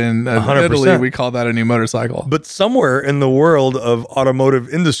appropriation, but in 100%. Italy, we call that a new motorcycle. But somewhere in the world of automotive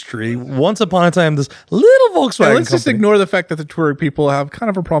industry, once upon a time, this little Volkswagen Yeah, let's just company- ignore the fact that the Touareg people have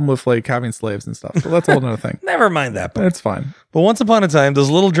kind of a problem with like having slaves and stuff. So that's a whole other thing. Never mind that part. It's fine. But once upon a time, this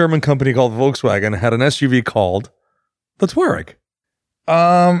little German company called Volkswagen had an SUV called the Touareg.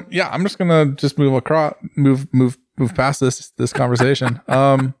 Yeah, I'm just gonna move past this conversation.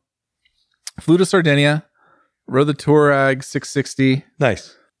 Flew to Sardinia, rode the Touareg 660.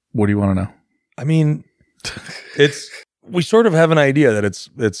 Nice. What do you want to know? I mean, we sort of have an idea that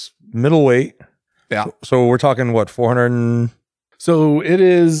it's middleweight. Yeah. So we're talking what, 400? So it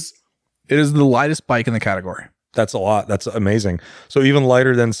is the lightest bike in the category. That's a lot. That's amazing. So even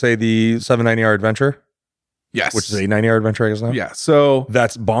lighter than say the 790R Adventure, Yes. which is a 90R Adventure, I guess now. Yeah. So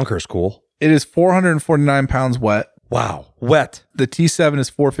That's bonkers cool. it is 449 pounds wet. Wow. Wet. The T7 is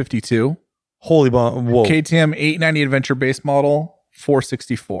 452. Holy whoa. KTM 890 Adventure base model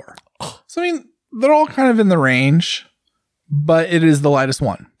 464. So I mean, they're all kind of in the range, but it is the lightest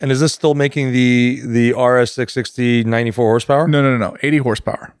one. And is this still making the RS 660 94 horsepower? No. 80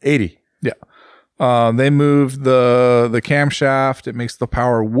 horsepower. 80. Yeah. They moved the camshaft. It makes the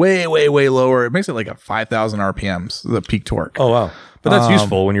power way lower. It makes it like a 5,000 RPMs, the peak torque. Oh, wow. But that's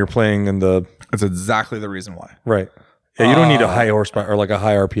useful when you're playing in the... That's exactly the reason why. Right. Yeah, you don't need a high horsepower or like a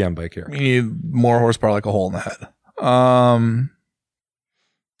high RPM bike here. You need more horsepower like a hole in the head.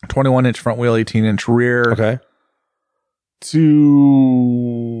 21-inch front wheel, 18-inch rear. Okay.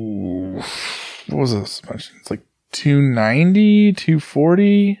 What was the suspension? It's like 290,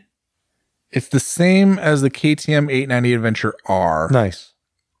 240. It's the same as the KTM 890 Adventure R. Nice.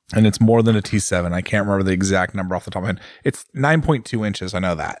 And it's more than a T7. I can't remember the exact number off the top of my head. It's 9.2 inches. I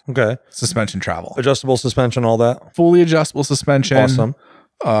know that. Okay. Suspension travel. Adjustable suspension, all that. Fully adjustable suspension. Awesome.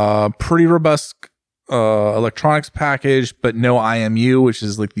 Pretty robust electronics package, but no IMU, which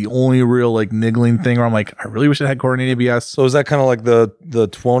is like the only real like niggling thing where I'm like, I really wish it had coordinated ABS. So is that kind of like the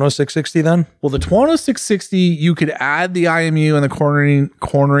Tuono 660 then? Well, the Tuono 660, you could add the IMU and the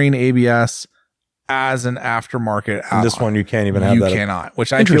cornering ABS as an aftermarket And this one you can't even have you that. cannot,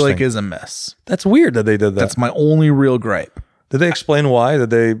 which I feel like is a miss. That's weird that they did that. That's my only real gripe. Did they explain why? Did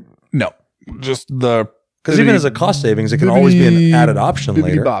they? No, just the Because even as a cost savings, it can always be an added option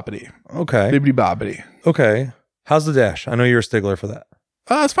later. Bibbidi Okay. bobbidi. Okay. How's the dash? I know you're a stickler for that.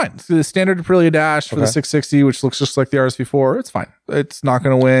 It's fine. It's the standard Aprilia dash for the 660, which looks just like the RSV4. It's fine. It's not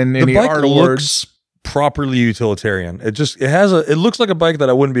going to win any The bike art awards. looks properly utilitarian. It looks like a bike that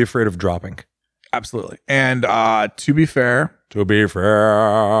I wouldn't be afraid of dropping. Absolutely. And to be fair,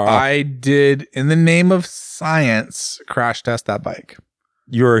 I I did, in the name of science, crash test that bike.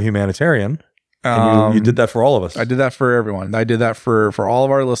 you're a humanitarian. And you did that for all of us. I did that for everyone. I did that for all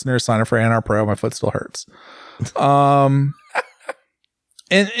of our listeners. Sign up for NR Pro. My foot still hurts. And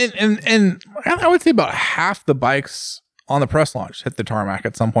I would say about half the bikes on the press launch hit the tarmac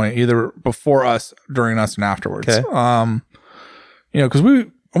at some point, either before us, during us, and afterwards. Okay. Because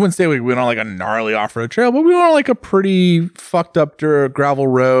I wouldn't say we went on like a gnarly off-road trail, but we went on like a pretty fucked up gravel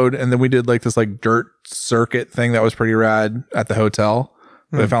road, and then we did like this like dirt circuit thing that was pretty rad at the hotel.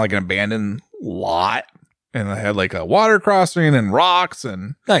 I found like an abandoned lot, and I had like a water crossing and rocks,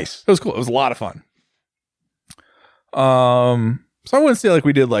 and Nice. it was cool. It was a lot of fun. So I wouldn't say like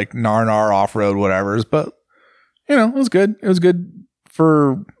we did like nar off-road whatevers, but it was good. It was good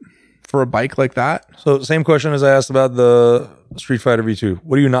for a bike like that. So same question as I asked about the Street Fighter V2.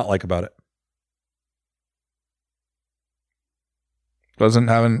 What do you not like about it? Doesn't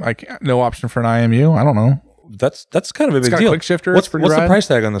have no option for an IMU. I don't know. That's kind of a It's big got a deal. quick shifter. What's It's pretty the rad. price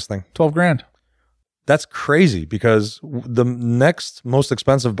tag on this thing? $12,000. That's crazy because the next most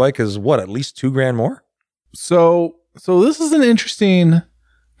expensive bike is what, at least $2,000 more? So this is an interesting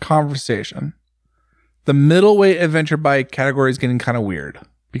conversation. The middleweight adventure bike category is getting kind of weird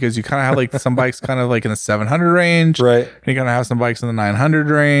because you kind of have like some bikes kind of like in the 700 range, Right. and you kind of have some bikes in the 900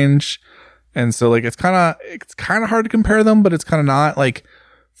 range, and so like it's kind of hard to compare them, but it's kind of not. Like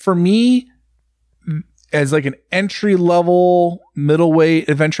for me, as like an entry level middleweight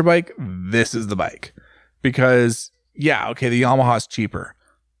adventure bike, this is the bike because the Yamaha's cheaper.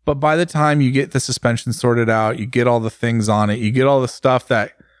 But by the time you get the suspension sorted out, you get all the things on it, you get all the stuff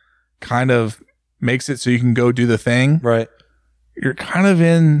that kind of makes it so you can go do the thing. Right. You're kind of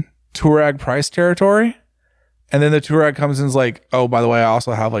in Touareg price territory. And then the Touareg comes in and is like, oh, by the way, I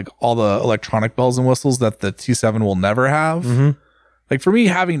also have like all the electronic bells and whistles that the T7 will never have. Mm-hmm. Like for me,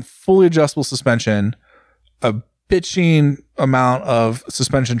 having fully adjustable suspension, a bitching amount of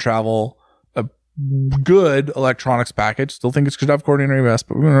suspension travel, a good electronics package. Still think it should have coordinating ABS,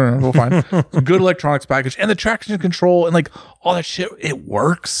 but we'll find a good electronics package and the traction control and like all that shit. It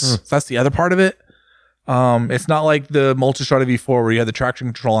works. So that's the other part of it. It's not like the Multistrada V4 where you have the traction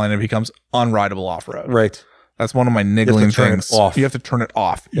control and it becomes unrideable off road. Right. That's one of my niggling things. You have to turn it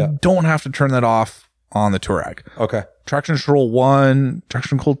off. Yeah. You don't have to turn that off on the Touareg. Okay. Traction control 1,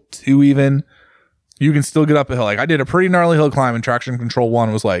 traction control 2 even. You can still get up a hill. Like I did a pretty gnarly hill climb and traction control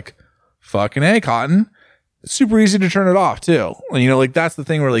 1 was like, fucking A, Cotton. It's super easy to turn it off too. And, you know, like that's the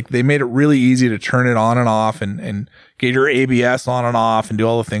thing where like they made it really easy to turn it on and off and get your ABS on and off and do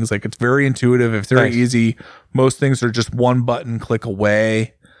all the things. Like it's very intuitive. It's very easy. Most things are just one button click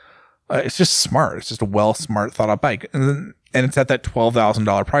away. It's just smart. It's just a smart thought out bike. And it's at that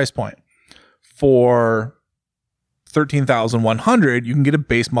 $12,000 price point. For $13,100, you can get a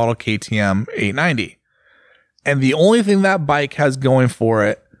base model KTM 890. And the only thing that bike has going for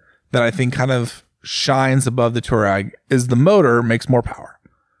it that I think kind of shines above the Touareg is the motor makes more power.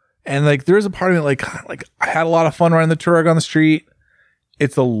 And like there's a part of it like I had a lot of fun riding the Touareg on the street.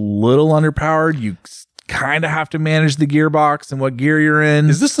 It's a little underpowered. You kind of have to manage the gearbox and what gear you're in.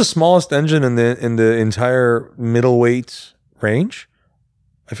 Is this the smallest engine in the entire middleweight range?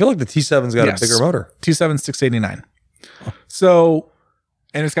 I feel like the T7's got a bigger motor. T7 689. So,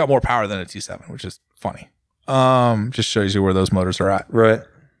 and it's got more power than a T7, which is funny. Just shows you where those motors are at. Right.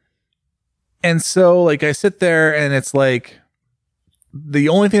 And so like I sit there and it's like the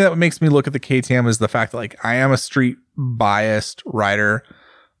only thing that makes me look at the KTM is the fact that like I am a street biased rider.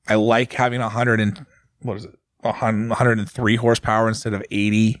 I like having 103 horsepower instead of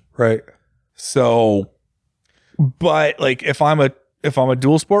 80. Right. So, but like if I'm a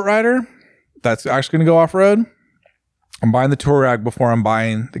dual sport rider that's actually going to go off road, I'm buying the Touareg before I'm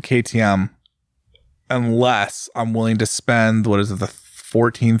buying the KTM, unless I'm willing to spend the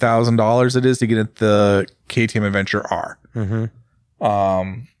 $14,000 it is to get the KTM Adventure R. Mm-hmm.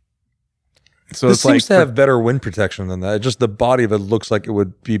 So this it's like seems to have better wind protection than that. Just the body of it looks like it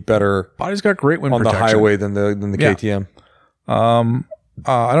would be better. Body's got great wind on protection the highway than the KTM. I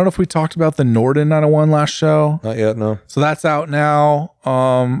don't know if we talked about the Norden 901 last show. Not yet, no. So that's out now.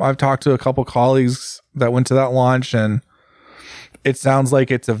 I've talked to a couple colleagues that went to that launch, and it sounds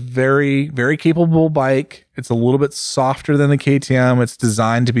like it's a very, very capable bike. It's a little bit softer than the KTM. It's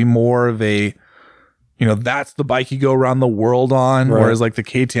designed to be more of a, you know, that's the bike you go around the world on. Right. Whereas like the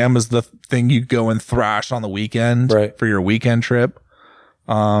KTM is the thing you go and thrash on the weekend for your weekend trip.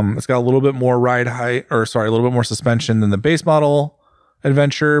 It's got a little bit more a little bit more suspension than the base model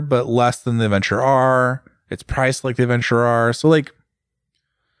Adventure, but less than the Adventure R. It's priced like the Adventure R. So like,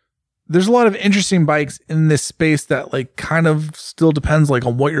 there's a lot of interesting bikes in this space that like kind of still depends like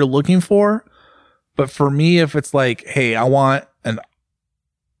on what you're looking for. But for me, if it's like, hey, I want an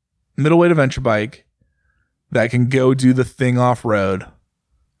middleweight adventure bike that can go do the thing off road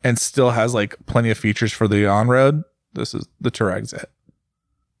and still has like plenty of features for the on road, this is the Touareg's it.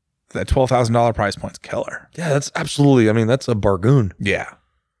 That $12,000 price point's killer. Yeah, that's absolutely. I mean, that's a bargain. Yeah.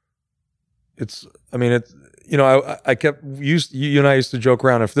 You know, I kept you and I used to joke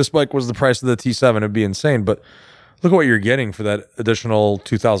around, if this bike was the price of the T7, it'd be insane. But look at what you're getting for that additional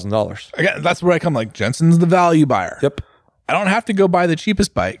 $2,000. Again, that's where I come like, Jensen's the value buyer. Yep. I don't have to go buy the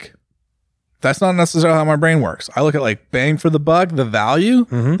cheapest bike. That's not necessarily how my brain works. I look at like bang for the buck, the value.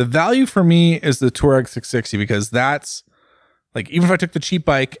 Mm-hmm. The value for me is the Touareg 660, because that's like, even if I took the cheap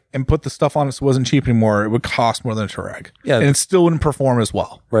bike and put the stuff on it so it wasn't cheap anymore, it would cost more than a Touareg. Yeah. And it still wouldn't perform as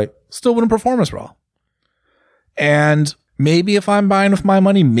well. Right. Still wouldn't perform as well. And maybe if I'm buying with my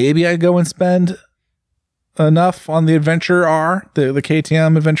money, maybe I go and spend enough on the Adventure R, the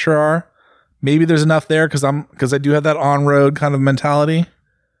KTM Adventure R. Maybe there's enough there because I do have that on-road kind of mentality.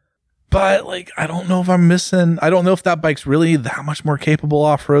 But like, I don't know if I'm missing. I don't know if that bike's really that much more capable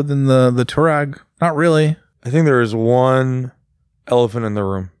off-road than the Touareg. Not really. I think there is one elephant in the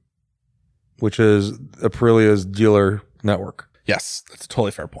room, which is Aprilia's dealer network. Yes, that's a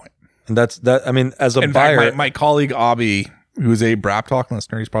totally fair point. And that's that. I mean, as a in buyer, fact, my colleague Abby, who's a Brap Talk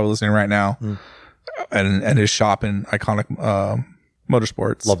listener, he's probably listening right now, and his shop in Iconic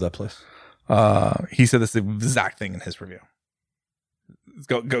Motorsports. Love that place. He said this exact thing in his review.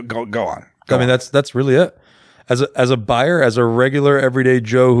 Go on. I mean, that's really it. as a buyer, as a regular everyday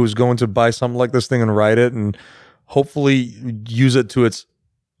Joe who's going to buy something like this thing and ride it and hopefully use it to its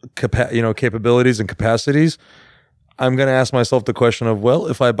capabilities and capacities, I'm going to ask myself the question of, well,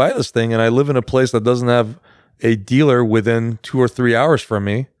 if I buy this thing and I live in a place that doesn't have a dealer within 2 or 3 hours from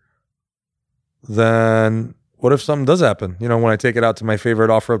me, then what if something does happen? When I take it out to my favorite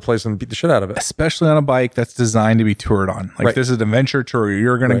off-road place and beat the shit out of it. Especially on a bike that's designed to be toured on. Like this is an adventure tour.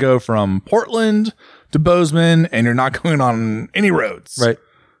 You're going to go from Portland to Bozeman and you're not going on any roads. Right.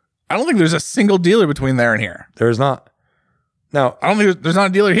 I don't think there's a single dealer between there and here. There is not. Now, I don't think there's not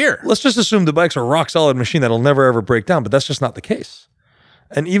a dealer here. Let's just assume the bike's a rock solid machine that'll never ever break down, but that's just not the case.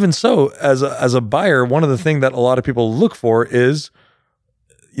 And even so, as a buyer, one of the things that a lot of people look for is,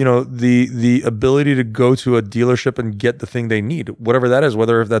 the ability to go to a dealership and get the thing they need, whatever that is,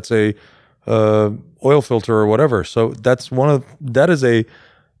 whether if that's a oil filter or whatever. So that is a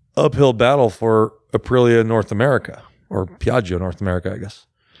uphill battle for Aprilia North America, or Piaggio North America, I guess.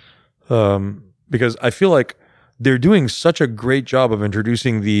 Because I feel like they're doing such a great job of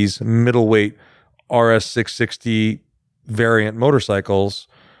introducing these middleweight RS660 variant motorcycles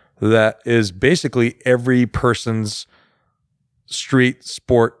that is basically every person's street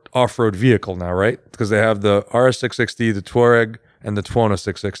sport off-road vehicle now, right? Because they have the RS660, the Touareg, and the Tuono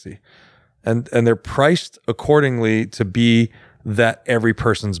 660. And they're priced accordingly to be that every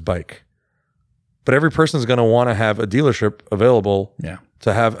person's bike. But every person's going to want to have a dealership available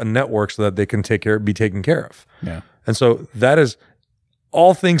to have a network so that they can be taken care of. Yeah. And so that is,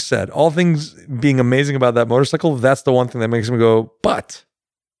 all things said, all things being amazing about that motorcycle, that's the one thing that makes me go, but.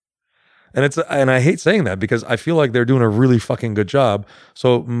 And I hate saying that because I feel like they're doing a really fucking good job.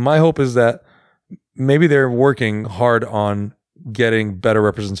 So my hope is that maybe they're working hard on getting better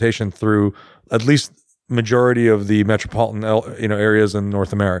representation through at least majority of the metropolitan areas in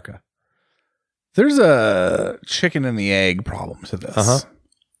North America. There's a chicken and the egg problem to this.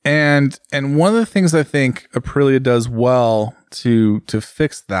 And one of the things I think Aprilia does well to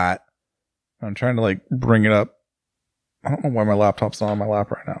fix that, I'm trying to bring it up. I don't know why my laptop's not on my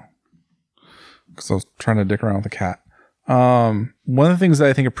lap right now, because I was trying to dick around with the cat. One of the things that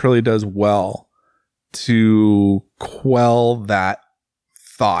I think Aprilia does well to quell that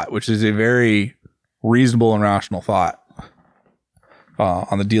thought, which is a very reasonable and rational thought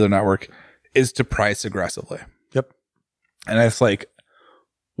on the dealer network, is to price aggressively. Yep. And it's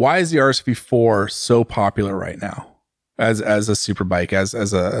why is the RSV4 so popular right now as a super bike? As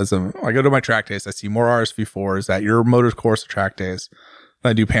a I go to my track days, I see more RSV4s at your Motor Corsa track days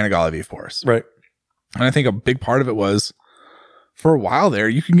than I do Panigale V4s. Right. And I think a big part of it was, for a while there,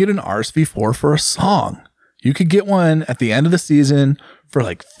 you can get an RSV4 for a song. You could get one at the end of the season for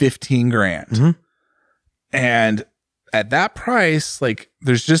 $15,000. Mm-hmm. And at that price,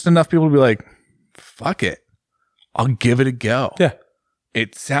 there's just enough people to be like, fuck it, I'll give it a go. Yeah.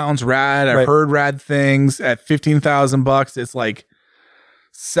 It sounds rad. I've heard rad things. At $15,000, it's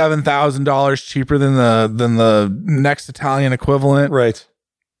 $7,000 cheaper than the next Italian equivalent. Right.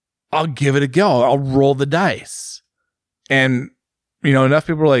 I'll give it a go. I'll roll the dice. And enough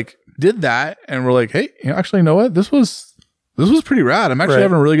people did that and were like, hey, actually, you know what? This was pretty rad. I'm actually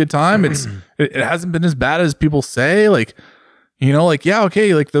having a really good time. It hasn't been as bad as people say. Yeah,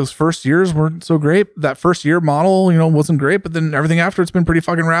 okay, those first years weren't so great. That first year model, wasn't great, but then everything after it's been pretty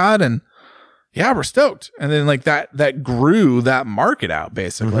fucking rad, and yeah, we're stoked. And then that grew that market out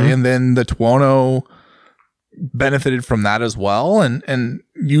basically. Mm-hmm. And then the Tuono benefited from that as well. And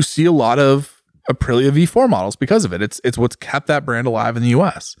you see a lot of Aprilia V4 models because of it. It's what's kept that brand alive in the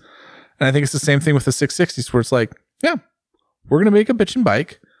US. And I think it's the same thing with the 660s, where it's yeah, we're going to make a bitchin'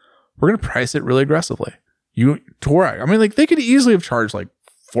 bike. We're going to price it really aggressively. Touareg. I mean, they could easily have charged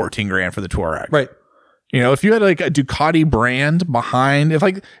 $14,000 for the Touareg. Right. If you had a Ducati brand behind, if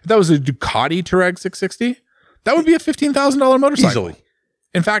that was a Ducati Touareg 660, that would be a $15,000 motorcycle. Easily.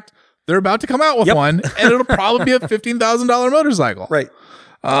 In fact, they're about to come out with one, and it'll probably be a $15,000 motorcycle. Right.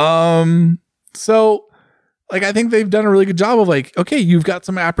 So I think they've done a really good job of okay, you've got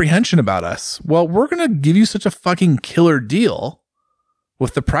some apprehension about us. Well, we're going to give you such a fucking killer deal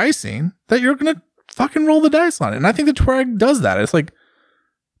with the pricing that you're going to fucking roll the dice on it. And I think the Touareg does that. It's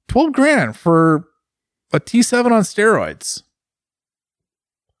 $12,000 for a T7 on steroids.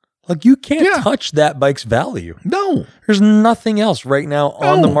 You can't touch that bike's value. No. There's nothing else right now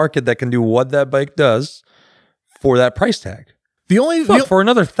on the market that can do what that bike does for that price tag. For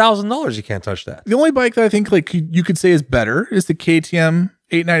another $1,000, you can't touch that. The only bike that I think you could say is better is the KTM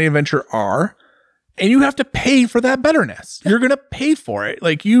 890 Adventure R. And you have to pay for that betterness. You're going to pay for it.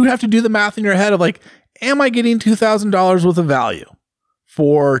 You have to do the math in your head of am I getting $2,000 worth of value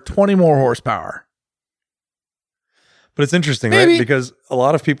for 20 more horsepower? But it's interesting, Maybe. right? Because a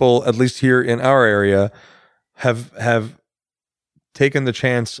lot of people, at least here in our area, have taken the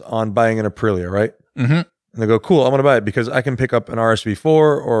chance on buying an Aprilia, right? Mm-hmm. And they go, cool, I'm going to buy it because I can pick up an RSV4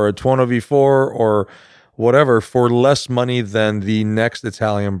 or a Tuono V4 or whatever for less money than the next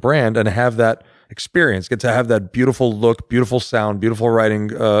Italian brand and have that experience, get to have that beautiful look, beautiful sound, beautiful riding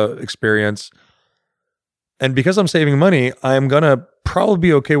experience. And because I'm saving money, I'm going to probably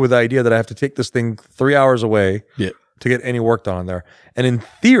be okay with the idea that I have to take this thing 3 hours away to get any work done on there. And in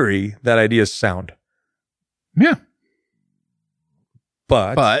theory, that idea is sound. Yeah.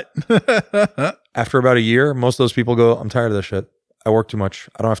 But after about a year, most of those people go, I'm tired of this shit. I work too much.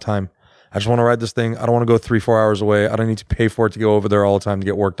 I don't have time. I just want to ride this thing. I don't want to go 3-4 hours away. I don't need to pay for it to go over there all the time to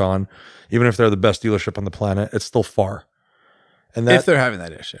get worked on. Even if they're the best dealership on the planet, it's still far. And that, if they're having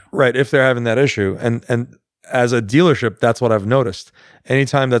that issue. Right, if they're having that issue. And as a dealership, that's what I've noticed.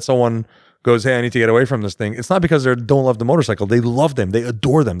 Anytime that someone goes, hey, I need to get away from this thing, it's not because they don't love the motorcycle. They love them. They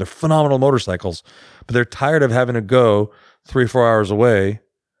adore them. They're phenomenal motorcycles. But they're tired of having to go 3-4 hours away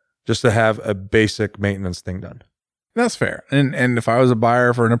just to have a basic maintenance thing done. That's fair. And if I was a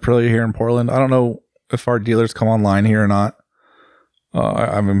buyer for an Aprilia here in Portland, I don't know if our dealers come online here or not.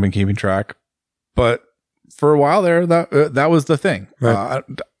 I haven't been keeping track. But for a while there, that was the thing. Right.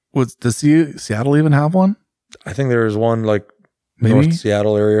 Does Seattle even have one? I think there is one like Maybe? North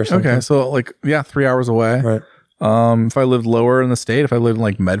Seattle area or something. Okay, so 3 hours away. Right. If I lived lower in the state, if I lived in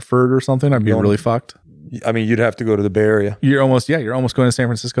like Medford or something, I'd be really fucked. I mean, you'd have to go to the Bay Area. You're almost going to San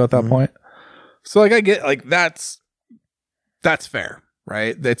Francisco at that point. So like I get like that's fair,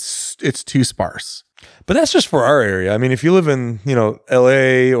 right? It's too sparse. But that's just for our area. I mean, if you live in,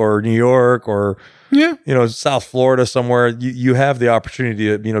 LA or New York or South Florida somewhere, you have the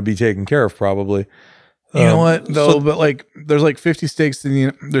opportunity to, be taken care of probably. You know what though? But like there's like 50 states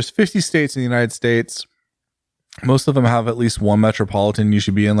there's 50 states in the United States. Most of them have at least one metropolitan you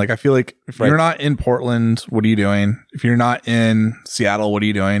should be in. Like I feel like if you're not in Portland, what are you doing? If you're not in Seattle, what are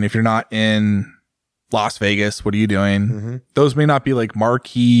you doing? If you're not in Las Vegas, what are you doing? Mm-hmm. Those may not be like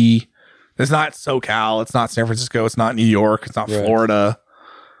marquee. It's not SoCal. It's not San Francisco. It's not New York. It's not Florida,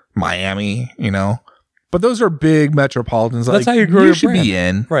 Miami, But those are big metropolitans. That's like, how you grow your brand. Be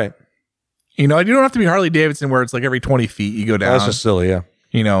in. Right. You don't have to be Harley Davidson where it's like every 20 feet you go down. That's just silly, yeah.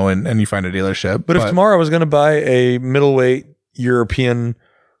 And you find a dealership. But if tomorrow I was going to buy a middleweight European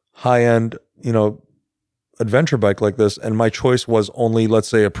high-end, adventure bike like this, and my choice was only, let's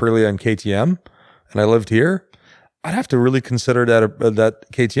say, Aprilia and KTM, and I lived here, I'd have to really consider that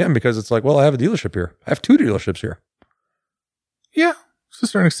KTM because it's like, well, I have a dealership here. I have 2 dealerships here. Yeah, to a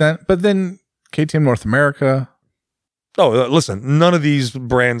certain extent. But then KTM North America. Oh, listen, none of these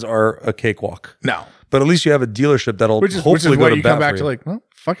brands are a cakewalk. No. But at least you have a dealership that'll hopefully go to you bat come back for to you. like, well,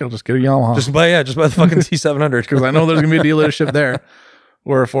 fuck it, I'll just get a Yamaha. Just buy the fucking T700 because I know there's gonna be a dealership there.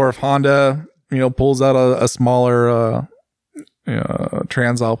 Or if Honda, pulls out a smaller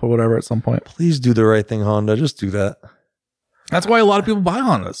Transalp or whatever at some point. Please do the right thing, Honda. Just do that. That's why a lot of people buy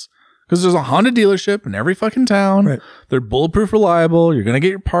Hondas. Because there's a Honda dealership in every fucking town. Right. They're bulletproof, reliable. You're gonna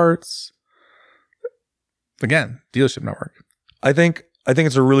get your parts. Again, dealership network. I think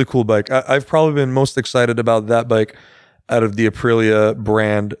it's a really cool bike. I've probably been most excited about that bike out of the Aprilia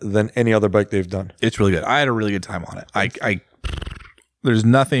brand than any other bike they've done. It's really good. I had a really good time on it. I there's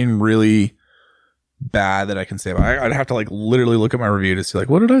nothing really bad that I can say about it. I'd have to like literally look at my review to see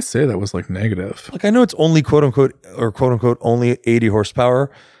like, what did I say that was like negative? Like I know it's only quote unquote only 80 horsepower,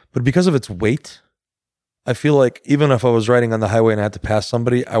 but because of its weight, I feel like even if I was riding on the highway and I had to pass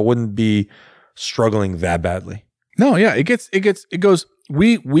somebody, I wouldn't be struggling that badly. No, yeah, it goes.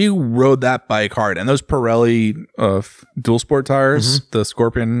 We rode that bike hard, and those Pirelli dual sport tires, the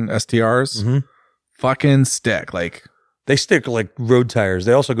Scorpion STRs, fucking stick. Like they stick like road tires.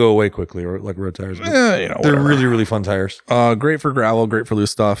 They also go away quickly, or like road tires. They're really, really fun tires. Great for gravel, great for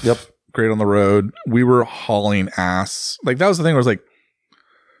loose stuff. Yep, great on the road. We were hauling ass. Like that was the thing. Where it was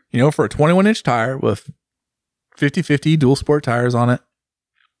like, for a 21-inch tire with 50/50 dual sport tires on it.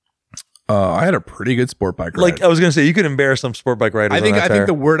 I had a pretty good sport bike ride. Like I was going to say, you could embarrass some sport bike riders. I think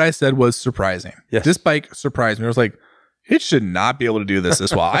the word I said was surprising. Yes. This bike surprised me. I was like, it should not be able to do this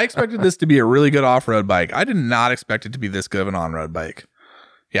well. I expected this to be a really good off-road bike. I did not expect it to be this good of an on-road bike.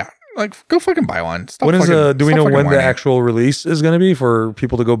 Yeah. Like, go fucking buy one. Do we know when the actual release is going to be for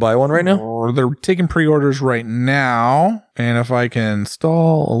people to go buy one right now? They're taking pre-orders right now. And if I can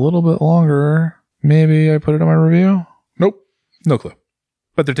stall a little bit longer, maybe I put it in my review. Nope. No clue.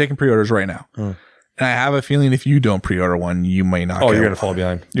 But they're taking pre-orders right now. And I have a feeling if you don't pre-order one, you might not. Oh, you're going to fall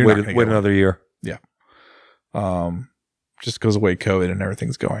behind. Wait another year. Yeah. Just because of the way COVID and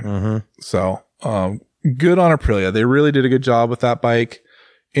everything's going. So good on Aprilia. They really did a good job with that bike.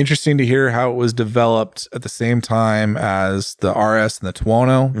 Interesting to hear how it was developed at the same time as the RS and the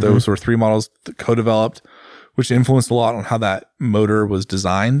Tuono. Those were 3 models that co-developed, which influenced a lot on how that motor was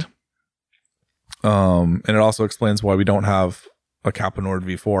designed. And it also explains why we don't have a Kappa Nord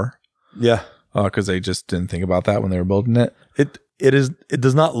V4. Yeah. Because they just didn't think about that when they were building it. It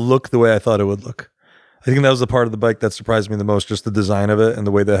does not look the way I thought it would look. I think that was the part of the bike that surprised me the most, just the design of it and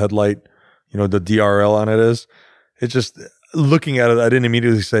the way the headlight, the DRL on it is. It's just, looking at it, I didn't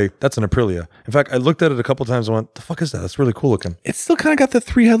immediately say, that's an Aprilia. In fact, I looked at it a couple times and went, the fuck is that? That's really cool looking. It's still kind of got the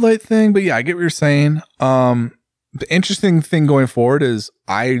 3 headlight thing, but yeah, I get what you're saying. The interesting thing going forward is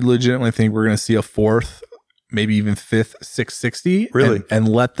I legitimately think we're going to see a 4th, maybe even 5th 660. Really? And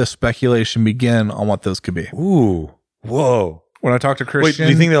let the speculation begin on what those could be. Ooh. Whoa. When I talked to Christian. Wait,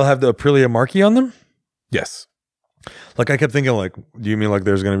 do you think they'll have the Aprilia marquee on them? Yes. Like, I kept thinking, like, do you mean like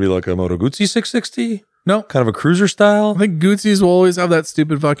there's going to be like a Moto Guzzi 660? No. Kind of a cruiser style? I think Guzzi's will always have that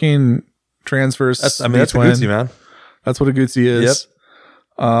stupid fucking transverse. That's a Guzzi, man. That's what a Guzzi is.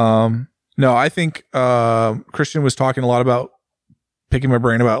 Yep. No, I think Christian was talking a lot about picking my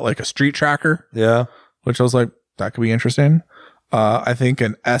brain about like a street tracker. Yeah. Which I was like, that could be interesting. I think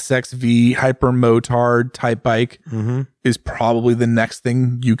an SXV hyper motard type bike is probably the next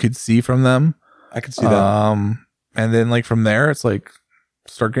thing you could see from them. I could see that. And then like from there, it's like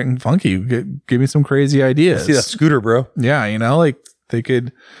start getting funky. Give me some crazy ideas. I see that scooter, bro. Yeah, like they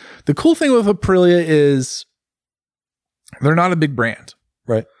could. The cool thing with Aprilia is they're not a big brand,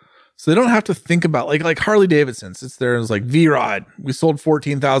 right? So they don't have to think about like Harley Davidson sits there and is like, V-Rod, we sold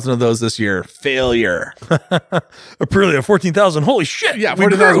 14,000 of those this year. Failure. Aprilia, 14,000. Holy shit. Yeah,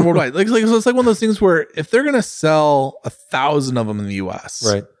 14,000 worldwide. Like, so it's like one of those things where if they're going to sell 1,000 of them in the US,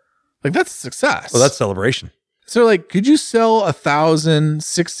 right? Like that's a success. Well, that's celebration. So like, could you sell 1,000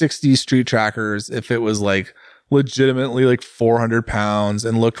 660 street trackers if it was like legitimately like 400 pounds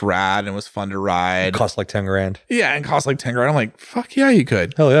and looked rad and was fun to ride? It cost like 10 grand. Yeah, and cost like 10 grand. I'm like, fuck yeah, you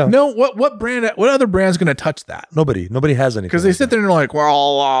could. Hell yeah. No, what other brand's going to touch that? Nobody has anything. Because they sit there and they're like,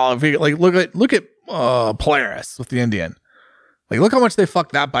 well, if you, like look at Polaris with the Indian. Like, look how much they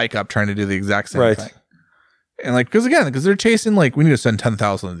fucked that bike up trying to do the exact same thing. And like, because they're chasing like, we need to send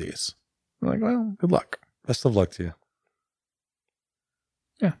 10,000 of these. I'm like, well, good luck. Best of luck to you.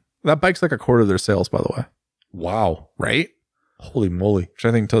 Yeah, that bike's like a quarter of their sales, by the way. Wow. Right? Holy moly. Which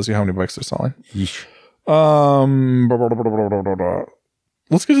I think tells you how many bikes they're selling. Yeesh.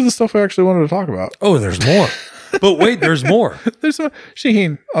 Let's get to the stuff I actually wanted to talk about. Oh, there's more. But wait, there's more. There's some.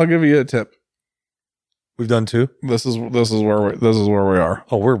 Shaheen, I'll give you a tip. We've done 2. This is where we are.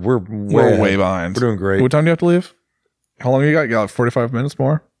 Oh, we're way behind. We're doing great. What time do you have to leave? How long you got? You got like 45 minutes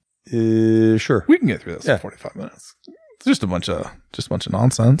more? Sure. We can get through this in 45 minutes. It's just a bunch of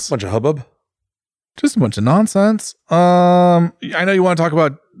nonsense. Bunch of hubbub. Just a bunch of nonsense. I know you want to talk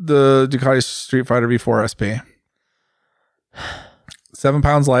about the Ducati Street Fighter V4 SP. 7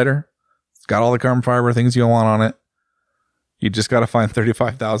 pounds lighter. It's got all the carbon fiber things you want on it. You just got to find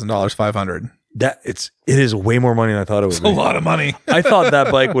 $35,000, $500. It is way more money than I thought it would be. It's a lot of money. I thought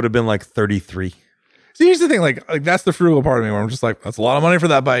that bike would have been like 33. See, here's the thing, like that's the frugal part of me where I'm just like, that's a lot of money for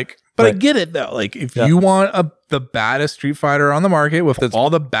that bike. But I get it though. Like if you want the baddest Street Fighter on the market with all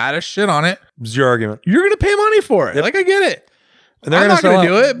the baddest shit on it, it's your argument. You're gonna pay money for it. Yep. Like I get it. And they're not gonna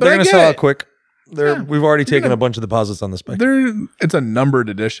do it, but they're gonna sell out quick. We've already taken a bunch of deposits on this bike. It's a numbered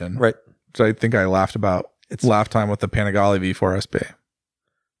edition, right? Which I think I laughed about. It's last time with the Panigale V4 SP.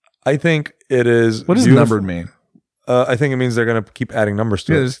 I think it is. What does numbered mean? I think it means they're going to keep adding numbers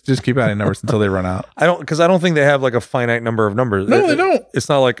to it. Just keep adding numbers until they run out. I don't think they have like a finite number of numbers. No, they don't. It's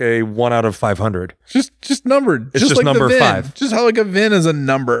not like a 1 out of 500. Just numbered. It's just like number the VIN. 5. Just how like a VIN is a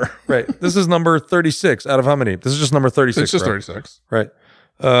number. Right. This is number 36 out of how many? This is just number 36. It's just 36. Right.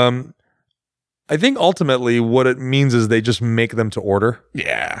 I think ultimately what it means is they just make them to order.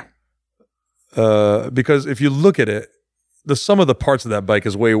 Yeah. Because if you look at it, the sum of the parts of that bike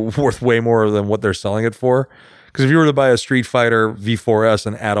is worth way more than what they're selling it for. Because if you were to buy a Street Fighter V4S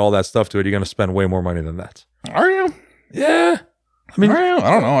and add all that stuff to it, you're going to spend way more money than that. Are you? Yeah. I mean, I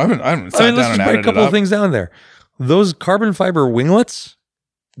don't know. I haven't sat down let's just break a couple of things down there. Those carbon fiber winglets,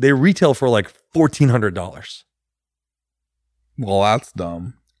 they retail for like $1,400. Well, that's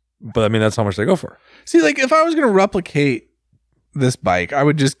dumb. But I mean, that's how much they go for. See, like if I was going to replicate this bike, I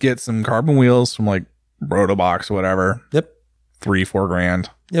would just get some carbon wheels from like Rotobox or whatever. Yep. $3-4 grand.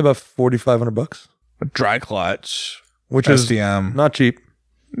 Yeah, about $4,500. A dry clutch, which STM, is not cheap.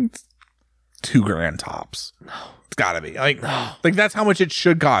 It's $2 grand tops. No, it's got to be like that's how much it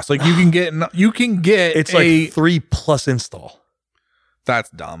should cost. Like you can get it's like 3+ install. That's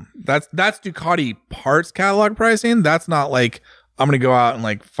dumb. That's Ducati parts catalog pricing. That's not like I'm gonna go out and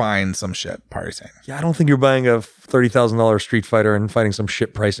like find some shit pricing. Yeah, I don't think you're buying a $30,000 Street Fighter and finding some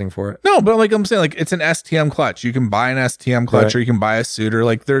shit pricing for it. No, but like I'm saying, like it's an STM clutch. You can buy an STM clutch, Right. or you can buy a suitor.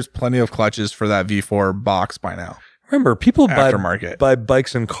 Like there's plenty of clutches for that V4 box by now. Remember, people Aftermarket. buy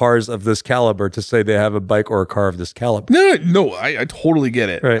bikes and cars of this caliber to say they have a bike or a car of this caliber. No, I totally get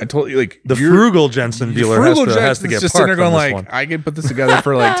it. Right. I totally like The you're- frugal Jensen Bueller has to Jensen's get just parked sitting there on going this like, one. I can put this together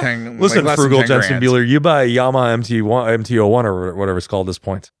for like 10. Listen, like less than frugal 10 Jensen grand. Bueller, you buy a Yamaha MT01 or whatever it's called at this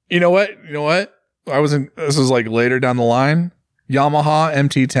point. You know what? This was like later down the line. Yamaha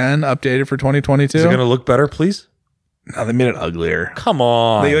MT10 updated for 2022. Is it going to look better, please? No, they made it uglier. Come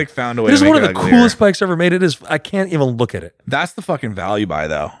on. They like found a way It is to make one of it the uglier. coolest bikes ever made. It is. I can't even look at it. That's the fucking value buy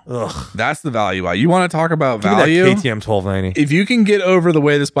though. Ugh. That's the value buy. You want to talk about Give me value? that KTM 1290. If you can get over the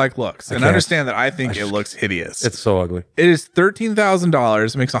way this bike looks and can't. understand that I think it looks hideous. It's so ugly. It is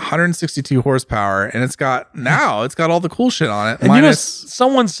 $13,000, makes 162 horsepower, and it's got all the cool shit on it. And you know,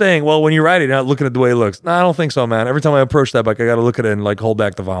 someone's saying, well, when you're riding, you're not looking at the way it looks. No, I don't think so, man. Every time I approach that bike, I got to look at it and like hold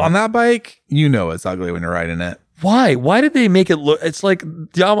back the vomit. on that bike, you know it's ugly when you're riding it. Why? Why did they make it look? It's like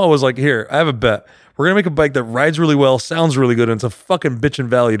Yamaha was like, here, I have a bet. We're going to make a bike that rides really well, sounds really good, and it's a fucking bitchin'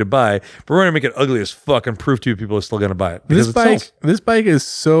 value to buy. But we're going to make it ugly as fuck and prove to you people are still going to buy it. Because This bike is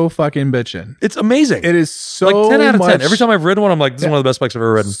so fucking bitchin'. it's amazing. It is so like 10 out of 10. much- Every time I've ridden one, I'm like, this is one of the best bikes I've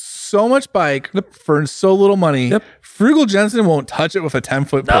ever ridden. So much bike for so little money. Yep. Frugal Jensen won't touch it with a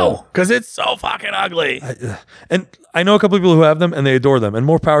 10-foot pole because it's so fucking ugly. And I know a couple of people who have them and they adore them. And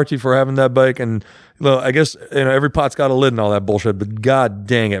more power to you for having that bike. And I guess every pot's got a lid and all that bullshit. But god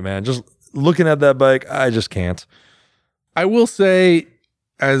dang it, man. Just looking at that bike, I just can't. I will say,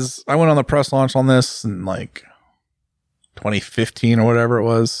 as I went on the press launch on this in like 2015 or whatever it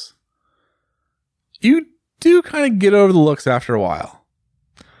was, you do kind of get over the looks after a while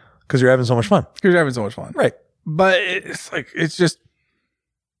Because you're having so much fun. because you're having so much fun. Right. But it's like, it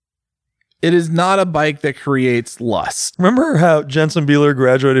is not a bike that creates lust. Remember how Jensen Bueller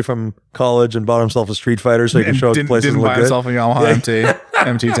graduated from college and bought himself a Street Fighter so he could show up to places Didn't and buy look good? himself a Yamaha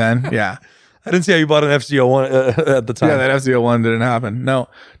MT10. Yeah. I didn't see how you bought an FCO1 at the time. Yeah, that FZ01 didn't happen. No,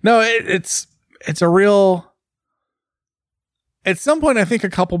 it's a real. At some point, I think a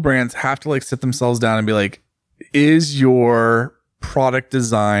couple brands have to like sit themselves down and be like, "Is your product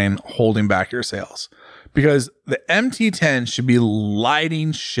design holding back your sales?" Because the MT10 should be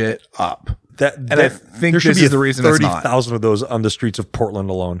lighting shit up. and I think there should this be is the reason it's not. 30,000 of those on the streets of Portland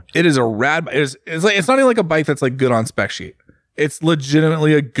alone. It is a rad. It's like it's not even like a bike that's like good on spec sheet. It's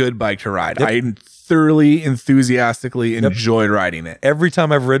legitimately a good bike to ride. Yep. I thoroughly, enthusiastically enjoyed riding it. Every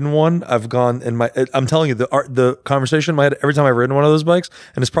time I've ridden one, I've gone in my. I'm telling you, the conversation in my head every time I've ridden one of those bikes,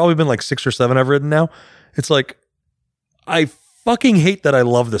 and it's probably been like 6 or 7 I've ridden now. It's like I fucking hate that I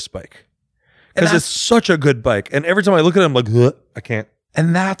love this bike because it's such a good bike, and every time I look at it, I'm like, "Ugh, I can't."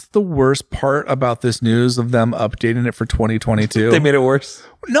 And that's the worst part about this news of them updating it for 2022. They made it worse.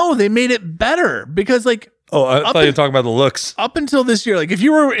 No, they made it better because like Oh, I thought you were talking about the looks. up until this year, like if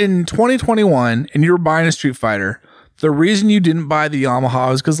you were in 2021 and you were buying a Street Fighter, the reason you didn't buy the Yamaha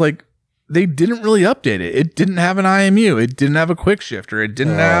was because like they didn't really update it. It didn't have an IMU. It didn't have a quick shifter. It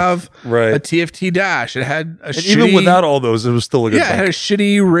didn't have right. a TFT dash. It had a And shitty, even without all those, it was still a good it had a bike.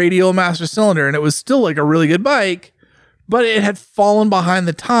 shitty radial master cylinder, and it was still like a really good bike, but it had fallen behind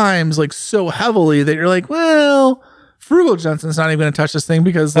the times like so heavily that you're like, well, Frugal Jensen's not even going to touch this thing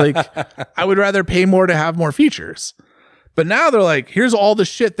because like I would rather pay more to have more features. But now they're like, here's all the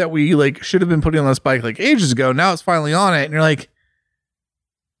shit that we like should have been putting on this bike like ages ago. Now it's finally on it, and you're like,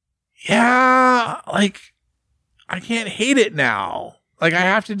 yeah, like I can't hate it now. Like I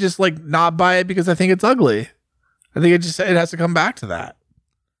have to just like not buy it because I think it's ugly. I think it has to come back to that.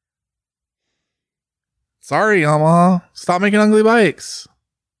 Sorry, Yamaha. Stop making ugly bikes.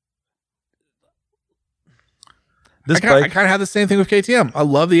 This I kind bike, of have the same thing with KTM. I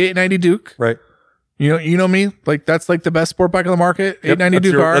love the 890 Duke. right? You know me. Like that's like the best sport bike on the market. 890 that's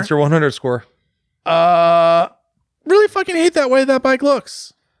Duke your, R. That's your 100 score. Really fucking hate that way that bike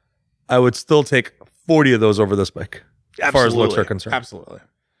looks. I would still take 40 of those over this bike. As far as looks are concerned. Absolutely.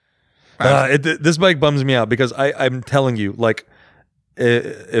 This bike bums me out because I'm telling you, like,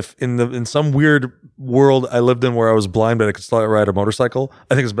 if in some weird world I lived in where I was blind but I could still ride a motorcycle,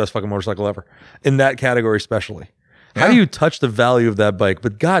 I think it's the best fucking motorcycle ever. In that category, especially. How do you touch the value of that bike?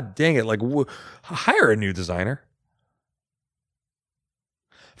 But god dang it, like, hire a new designer.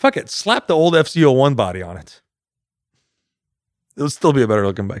 Fuck it, slap the old FCO1 body on it. It'll still be a better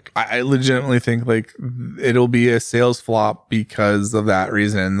looking bike. I legitimately think like it'll be a sales flop because of that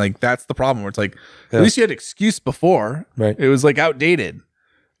reason. Like that's the problem where it's like, Yeah. at least you had excuse before. Right. It was like outdated.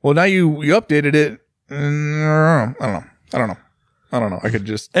 Well, now you updated it. I don't know. I could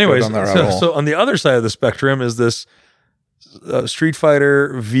just Anyways, go down that rabbit hole. so on the other side of the spectrum is this Street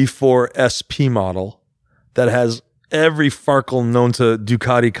Fighter V4 SP model that has every Farkle known to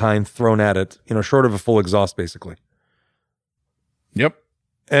Ducati kind thrown at it, short of a full exhaust, basically. Yep.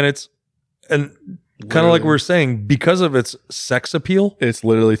 And it's kind of like we were saying, because of its sex appeal, It's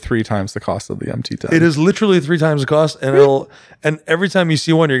literally 3 times the cost of the MT10. it is literally 3 times the cost, and every time you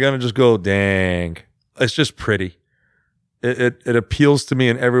see one, you're gonna just go, dang. It's just pretty. It appeals to me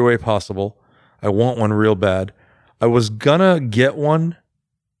in every way possible. I want one real bad. I was gonna get one.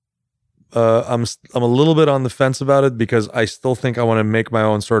 I'm a little bit on the fence about it because I still think I want to make my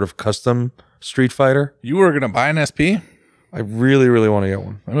own sort of custom Street Fighter. You were going to buy an SP? I really, really want to get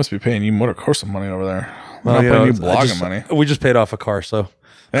one. I must be paying you Motor Corsa money over there. Well, I'm not paying you I blogging money. We just paid off a car, so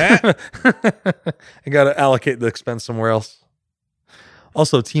Eh? I got to allocate the expense somewhere else.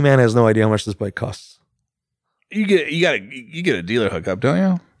 Also, T-Man has no idea how much this bike costs. You get a dealer hookup, don't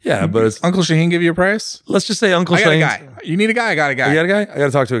you? Yeah, but it's, Uncle Shaheen give you a price? let's just say Uncle I got a Shane's. guy. You need a guy? I got a guy. You got a guy? I got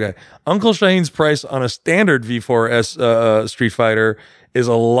to talk to a guy. Uncle Shane's price on a standard V4S Street Fighter is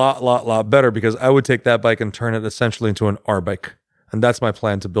a lot better because I would take that bike and turn it essentially into an R bike. And that's my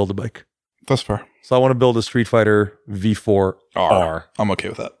plan to build a bike. That's fair. So I want to build a Street Fighter V4 R. I'm okay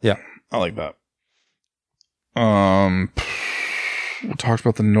with that. Yeah. I like that. We talked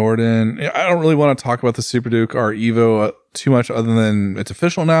about the Norden. I don't really want to talk about the Super Duke or Evo too much other than it's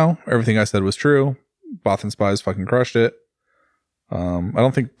official now. Everything I said was true. Both and Spies fucking crushed it. I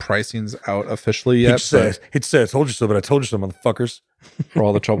don't think pricing's out officially yet. He'd say, I told you so, but I told you so, motherfuckers. For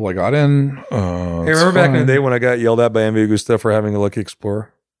all the trouble I got in. Hey, remember back in the day when I got yelled at by MV Agusta for having a Lucky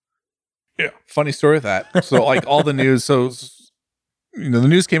Explorer? Yeah. Funny story with that. So like all the news. So, the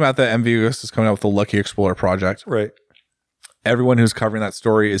news came out that MV Agusta is coming out with the Lucky Explorer project. Right. Everyone who's covering that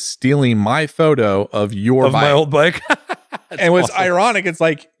story is stealing my photo of your Of bike. my old bike. And what's awesome. ironic, it's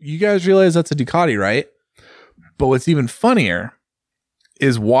like, you guys realize that's a Ducati, right? But what's even funnier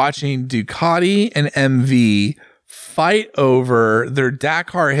is watching Ducati and MV fight over their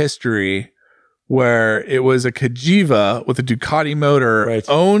Dakar history, where it was a Cagiva with a Ducati motor Right.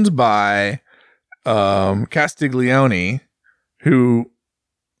 owned by Castiglione, who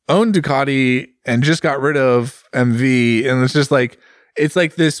owned Ducati and just got rid of MV. And it's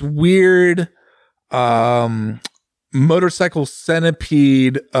like this weird motorcycle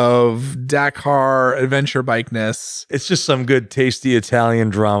centipede of Dakar adventure bikeness. It's just some good, tasty Italian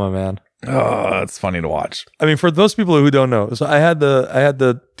drama, man. Oh, it's funny to watch. I mean, for those people who don't know, so I had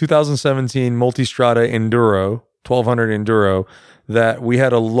the 2017 Multistrada Enduro 1200 Enduro that we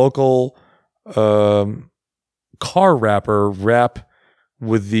had a local car wrapper wrap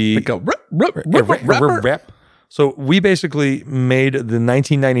with the Like a wrap. So we basically made the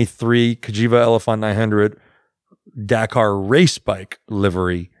 1993 Cagiva Elephant 900 Dakar race bike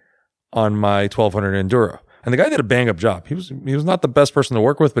livery on my 1200 Enduro. And the guy did a bang up job. He was not the best person to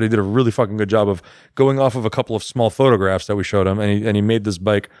work with, but he did a really fucking good job of going off of a couple of small photographs that we showed him, and he made this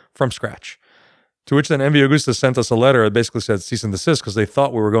bike from scratch. To which then MV Agusta sent us a letter that basically said cease and desist because they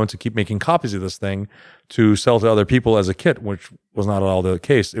thought we were going to keep making copies of this thing to sell to other people as a kit, which was not at all the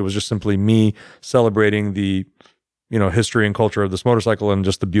case. It was just simply me celebrating the, history and culture of this motorcycle and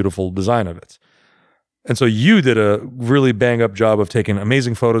just the beautiful design of it. And so you did a really bang up job of taking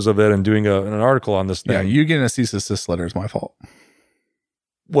amazing photos of it and doing an article on this thing. Yeah, you getting a cease and desist letter is my fault.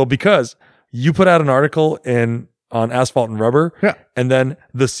 Well, because you put out an article on Asphalt and Rubber. Yeah. And then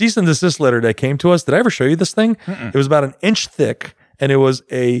the cease and desist letter that came to us, did I ever show you this thing? It was about an inch thick, and it was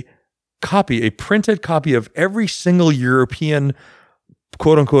a printed copy of every single European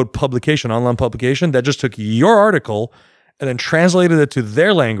quote unquote publication, online publication that just took your article and then translated it to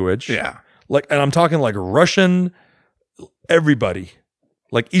their language. Yeah. And I'm talking like Russian, everybody,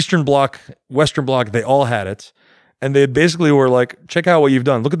 like Eastern Bloc, Western Bloc, they all had it. And they basically were like, check out what you've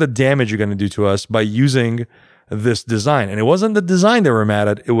done. Look at the damage you're going to do to us by using this design. And it wasn't the design they were mad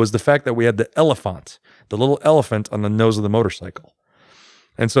at. It was the fact that we had the elephant, the little elephant on the nose of the motorcycle.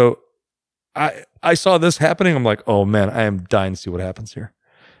 And so I saw this happening. I'm like, oh man, I am dying to see what happens here.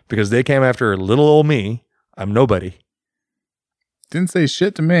 Because they came after little old me. I'm nobody. Didn't say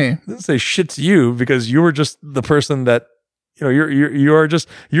shit to me. Didn't say shit to you because you were just the person that, you're just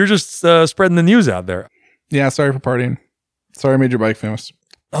spreading the news out there. Yeah, sorry for partying. Sorry I made your bike famous.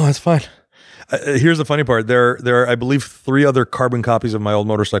 Oh, that's fine. Here's the funny part. There are, I believe, 3 other carbon copies of my old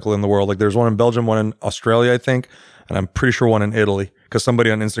motorcycle in the world. Like there's one in Belgium, one in Australia, I think, and I'm pretty sure one in Italy because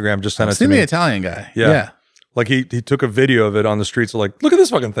somebody on Instagram just sent it to Seen me. the Italian guy. Yeah. Like he took a video of it on the streets. Like, look at this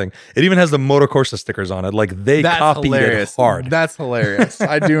fucking thing. It even has the Moto Corsa stickers on it. Like they That's copied hilarious. it hard. That's hilarious.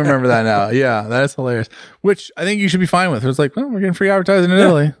 I do remember that now. Yeah, that is hilarious. Which I think you should be fine with. It's like, well, we're getting free advertising in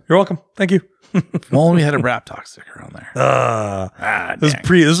Italy. You're welcome. Thank you. If only we had a Brap Talk sticker on there.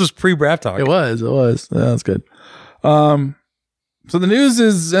 This was pre Brap Talk. It was. Yeah, that's good. So the news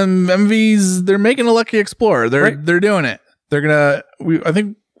is MVs, they're making a Lucky Explorer. They're doing it. They're gonna. I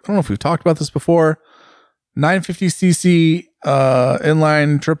don't know if we've talked about this before. 950cc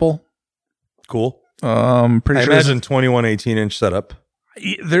inline triple. Cool. Pretty I sure imagine 21 18-inch setup.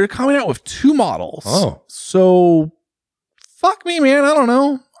 they're coming out with 2 models. Oh. So fuck me, man. I don't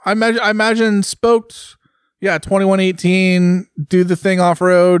know. I imagine spoked, 2118, do the thing off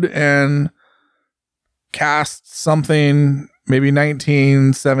road and cast something, maybe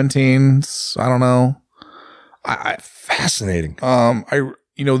 1917s. I don't know. Fascinating.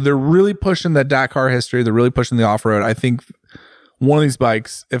 They're really pushing that Dakar history. They're really pushing the off road. I think one of these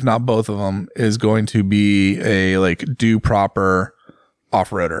bikes, if not both of them, is going to be a like do proper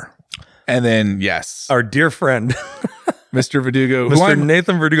off roader. And then yes, Our dear friend, Mr. Verdugo, Mr.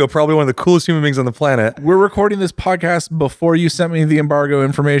 Nathan Verdugo, probably one of the coolest human beings on the planet. we're recording this podcast before you sent me the embargo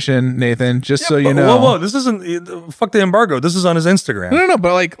information, Nathan. Just so you know. Whoa! This isn't fuck the embargo. This is on his Instagram. No,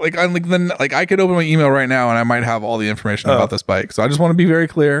 but like I could open my email right now and I might have all the information about this bike. So I just want to be very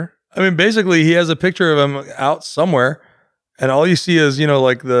clear. I mean, basically, he has a picture of him out somewhere, and all you see is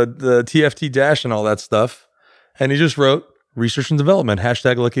like the TFT dash and all that stuff. And he just wrote research and development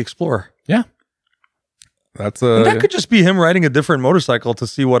 #Lucky Explorer. Yeah. That's And that could just be him riding a different motorcycle to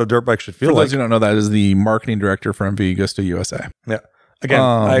see what a dirt bike should feel for like. those who don't know, that is the marketing director for MV Augusta USA. Yeah. Again,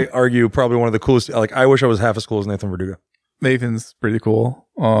 I argue probably one of the coolest. Like, I wish I was half as cool as Nathan Verdugo. Nathan's pretty cool.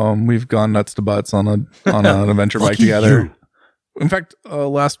 We've gone nuts to butts on an adventure bike together. You. In fact,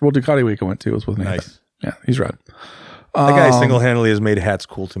 last World Ducati week I went to was with Nathan. Nice. Yeah, he's rad. That guy single-handedly has made hats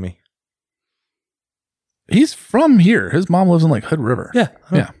cool to me. He's from here. His mom lives in like Hood River. Yeah.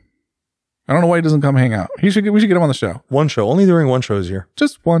 Yeah. I don't know why he doesn't come hang out. We should get him on the show. One show. Only during one show a year.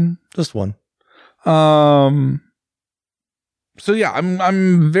 Just one. Just one. So yeah,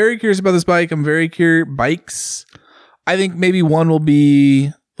 I'm very curious about this bike. I'm very curious. Bikes. I think maybe one will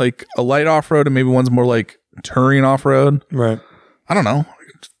be like a light off-road and maybe one's more like touring off-road. Right. I don't know.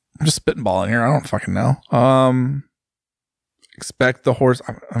 I'm just spitballing here. I don't fucking know. Expect the horse.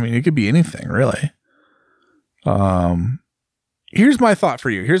 I mean, it could be anything really. Here's my thought for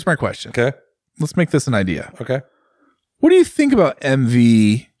you. Here's my question. Okay. Let's make this an idea. Okay. What do you think about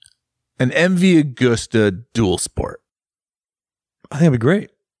MV and MV Agusta Dual Sport? I think it'd be great.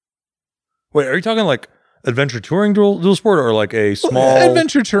 Wait, are you talking like adventure touring dual sport or like a small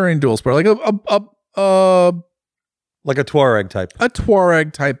adventure touring dual sport, like a like a Touareg type? A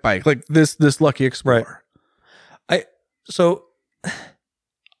Touareg type bike, like this Lucky Explorer. Right.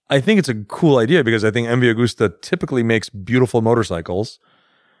 I think it's a cool idea because I think MV Agusta typically makes beautiful motorcycles,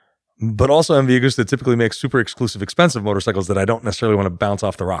 but also MV Agusta typically makes super exclusive, expensive motorcycles that I don't necessarily want to bounce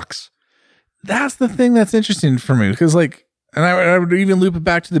off the rocks. That's the thing that's interesting for me because like, and I would even loop it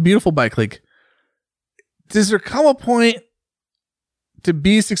back to the beautiful bike. Like, does there come a point to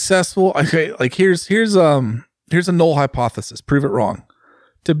be successful? Okay, like here's a null hypothesis. Prove it wrong.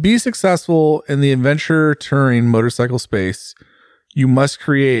 To be successful in the adventure touring motorcycle space, you must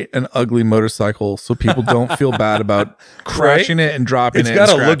create an ugly motorcycle so people don't feel bad about crashing it and dropping It's it. got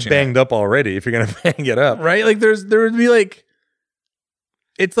to look banged up already if you're going to bang it up. Right? Like there would be like,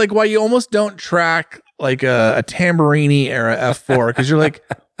 it's like why you almost don't track like a Tamburini era F4 because you're like,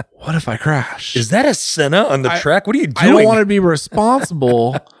 what if I crash? Is that a Senna on the track? What are you doing? I don't want to be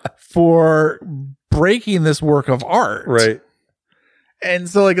responsible for breaking this work of art. Right. And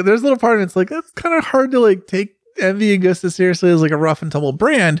so like there's a little part of it's like, it's kind of hard to like take MV Agusta seriously as like a rough and tumble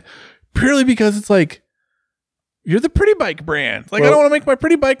brand purely because it's like, you're the pretty bike brand. Like, I don't want to make my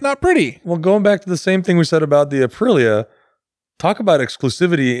pretty bike not pretty. Well, going back to the same thing we said about the Aprilia, talk about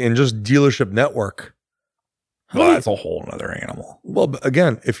exclusivity in just dealership network. Well, that's a whole other animal. Well,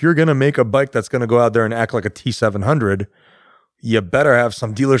 again, if you're going to make a bike that's going to go out there and act like a T700, you better have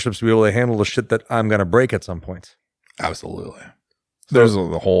some dealerships to be able to handle the shit that I'm going to break at some point. Absolutely. There's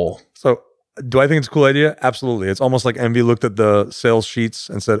the whole. So do I think it's a cool idea? Absolutely. It's almost like MV looked at the sales sheets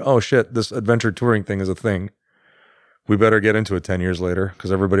and said, oh shit, this adventure touring thing is a thing. We better get into it 10 years later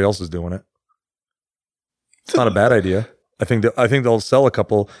because everybody else is doing it. It's not a bad idea. I think they'll sell a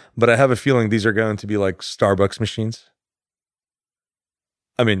couple, but I have a feeling these are going to be like Starbucks machines.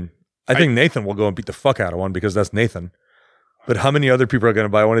 I mean, I think Nathan will go and beat the fuck out of one because that's Nathan. But how many other people are going to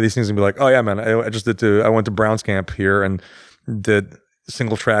buy one of these things and be like, oh yeah, man, I went to Browns camp here and did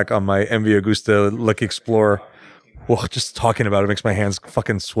single track on my MV Agusta Lick Explorer. Well, just talking about it makes my hands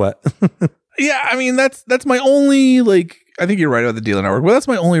fucking sweat. Yeah, I mean, that's my only, like, I think you're right about the dealer network, but that's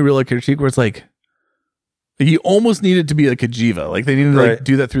my only real critique where it's like, you almost need it to be a Kajiva. Like, they need to like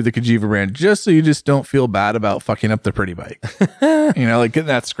do that through the Kajiva brand just so you just don't feel bad about fucking up the pretty bike. You know, like getting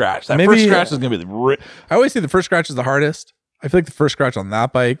that scratch. That first scratch is going to be I always say the first scratch is the hardest. I feel like the first scratch on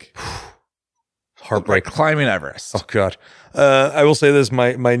that bike, heartbreak. Like climbing Everest. Oh, God. I will say this,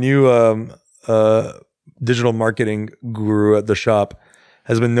 my new digital marketing guru at the shop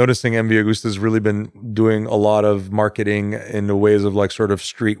has been noticing MV Agusta's really been doing a lot of marketing in the ways of like sort of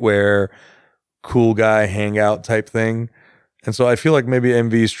streetwear, cool guy hangout type thing. And so I feel like maybe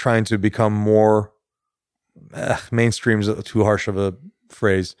MV is trying to become more mainstream is too harsh of a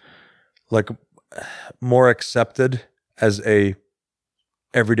phrase, like more accepted as a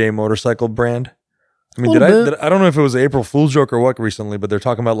everyday motorcycle brand. I mean, I don't know if it was an April Fool's joke or what recently, but they're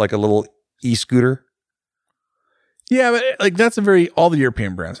talking about like a little e-scooter. Yeah, but like that's all the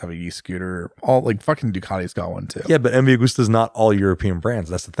European brands have a e-scooter. All like fucking Ducati's got one too. Yeah, but MV Agusta is not all European brands.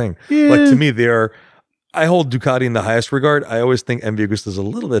 That's the thing. Yeah. Like to me, I hold Ducati in the highest regard. I always think MV Agusta is a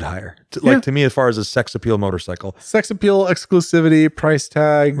little bit higher. Like to me, as far as a sex appeal motorcycle. Sex appeal, exclusivity, price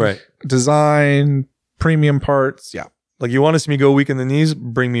tag, design, premium parts. Yeah. Like you want to see me go weak in the knees?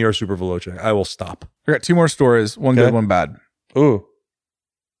 Bring me your Super Veloce. I will stop. I got two more stories. One good, one bad. Ooh.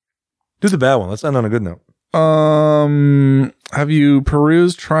 Do the bad one. Let's end on a good note. Have you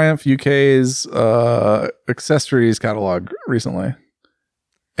perused Triumph UK's accessories catalog recently?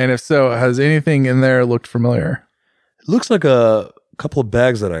 And if so, has anything in there looked familiar? It looks like a couple of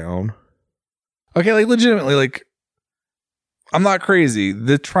bags that I own. Okay, like legitimately, like I'm not crazy.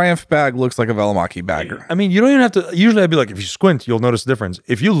 The Triumph bag looks like a Velomaki bag. I mean, you don't even have to. Usually, I'd be like, if you squint, you'll notice the difference.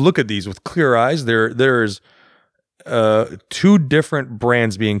 If you look at these with clear eyes, there's two different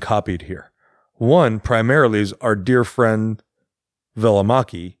brands being copied here. One primarily is our dear friend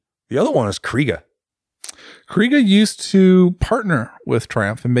Velomaki. The other one is Kriega. Kriega used to partner with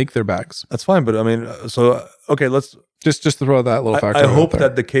Triumph and make their bags. That's fine, but I mean, so okay, let's just throw that little factor. I hope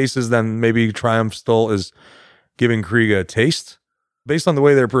that the case is then maybe Triumph still is giving Kriega a taste based on the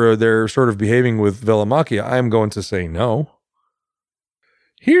way they're sort of behaving with Velomaki. I am going to say no.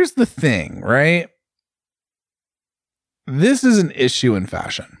 Here's the thing, right? This is an issue in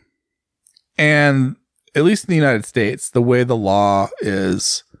fashion. And at least in the United States, the way the law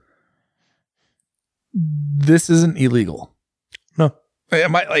is, this isn't illegal. No.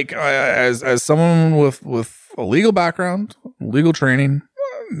 Am I like as someone with a legal background, legal training,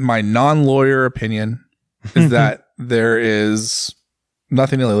 my non-lawyer opinion is that there is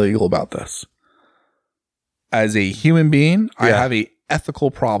nothing illegal about this. As a human being, I have a ethical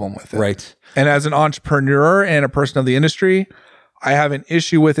problem with it. Right. And as an entrepreneur and a person of the industry, I have an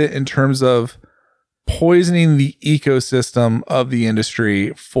issue with it in terms of poisoning the ecosystem of the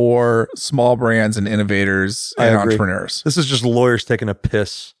industry for small brands and innovators and entrepreneurs. This is just lawyers taking a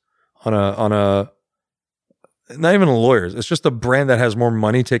piss on a not even lawyers. It's just a brand that has more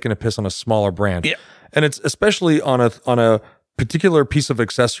money taking a piss on a smaller brand. Yeah. And it's especially on a particular piece of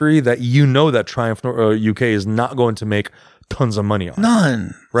accessory that you know that Triumph UK is not going to make tons of money on.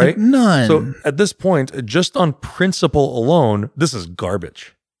 None. Right? Like none. So at this point, just on principle alone, this is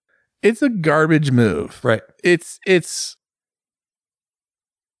garbage. It's a garbage move. Right. It's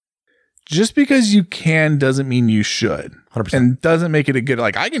just because you can doesn't mean you should. 100%. And doesn't make it a good,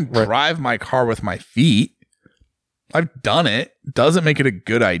 like I can drive my car with my feet. I've done it. Doesn't make it a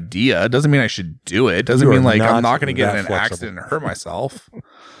good idea. Doesn't mean I should do it. Doesn't mean like I'm not going to get in an accident and hurt myself.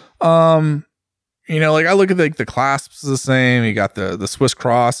 You know, like I look at like the clasps is the same. You got the Swiss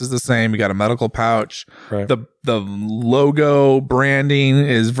Cross is the same. You got a medical pouch. Right. The logo branding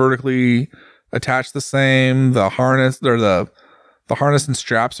is vertically attached the same. The harness or the harness and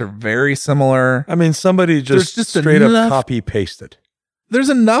straps are very similar. I mean, somebody just straight up copy pasted. There's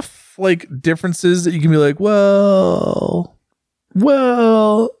enough like differences that you can be like, well,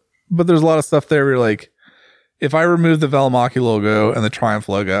 but there's a lot of stuff there where you're like, if I remove the Velomaki logo and the Triumph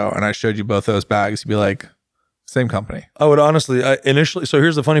logo and I showed you both those bags, you'd be like, same company. I would honestly, initially, so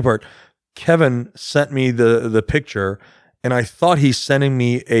here's the funny part. Kevin sent me the picture and I thought he's sending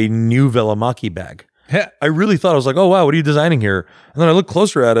me a new Velomaki bag. Yeah. I really thought, I was like, oh wow, what are you designing here? And then I looked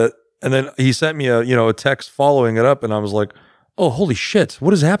closer at it and then he sent me a text following it up and I was like, oh, holy shit,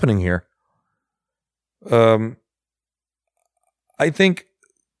 what is happening here? I think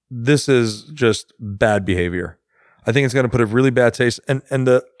this is just bad behavior. I think it's going to put a really bad taste. And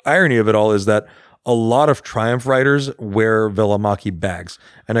the irony of it all is that a lot of Triumph riders wear Velomaki bags.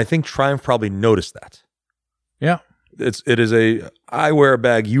 And I think Triumph probably noticed that. Yeah. It is I wear a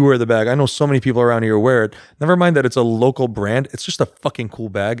bag, you wear the bag. I know so many people around here wear it. Never mind that it's a local brand. It's just a fucking cool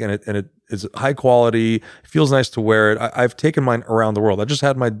bag, and it is high quality. It feels nice to wear it. I've taken mine around the world. I just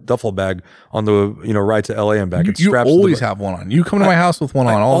had my duffel bag on the ride to LA and back. It You straps to always the, have one on. You come to my house with one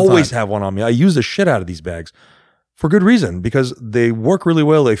on all the time. always have one on me. I use the shit out of these bags for good reason, because they work really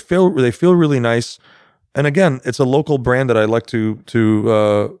well. They feel really nice. And again, it's a local brand that I like to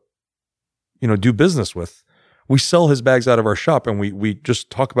do business with. We sell his bags out of our shop, and we just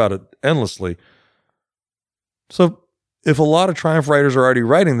talk about it endlessly. So if a lot of Triumph riders are already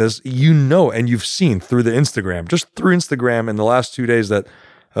writing this, and you've seen through the Instagram, just through Instagram in the last 2 days that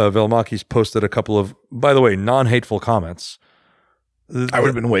Velomaki's posted a couple of, by the way, non-hateful comments. I would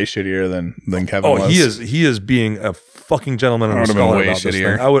have been way shittier than Kevin was. He is being a fucking gentleman and a scholar about this thing.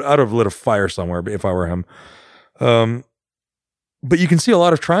 I'd have lit a fire somewhere if I were him. But you can see a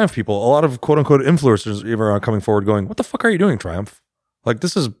lot of Triumph people, a lot of quote unquote influencers even are coming forward going, "What the fuck are you doing, Triumph? Like,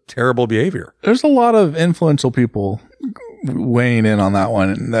 this is terrible behavior." There's a lot of influential people weighing in on that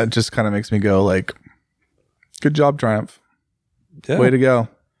one, and that just kind of makes me go like, good job, Triumph. Yeah. Way to go.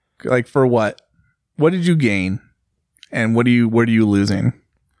 Like, for what? What did you gain? And what are you losing?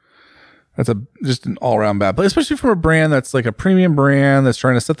 That's just an all around bad play, especially from a brand that's like a premium brand that's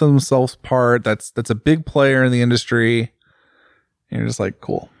trying to set themselves apart. That's a big player in the industry. And you're just like,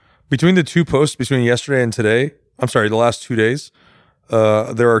 cool. Between the two posts between yesterday and today, the last 2 days,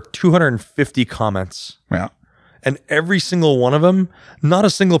 there are 250 comments. Yeah. And every single one of them, not a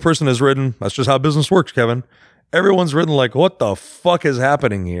single person has written, "That's just how business works, Kevin." Everyone's written like, "What the fuck is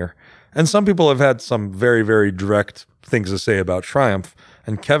happening here?" And some people have had some very, very direct things to say about Triumph.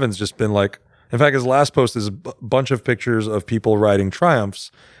 And Kevin's just been like, in fact, his last post is a bunch of pictures of people riding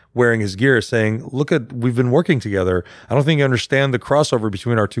Triumphs wearing his gear, saying, we've been working together. I don't think you understand the crossover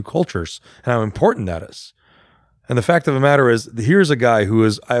between our two cultures and how important that is. And the fact of the matter is, here's a guy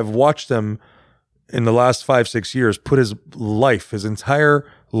I have watched him in the last 5-6 years put his entire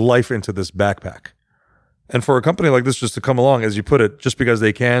life into this backpack. And for a company like this just to come along, as you put it, just because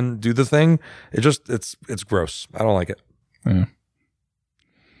they can do the thing, it's gross. I don't like it. Yeah.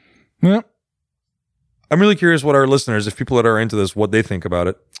 Yeah. I'm really curious what our listeners, if people that are into this, what they think about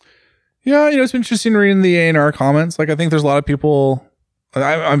it. Yeah, it's been interesting reading the A&R comments. Like, I think there's a lot of people.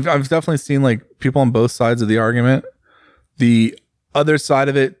 I've definitely seen like people on both sides of the argument. The other side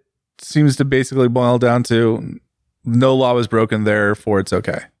of it seems to basically boil down to no law was broken, therefore it's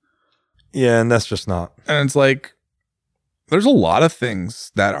okay. Yeah, and that's just not. And it's like, there's a lot of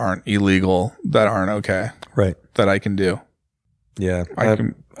things that aren't illegal that aren't okay. Right. That I can do. Yeah, I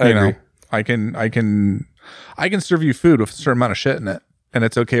agree. I can serve you food with a certain amount of shit in it, and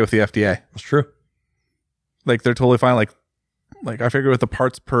it's okay with the FDA. It's true. Like, they're totally fine. Like I figure with the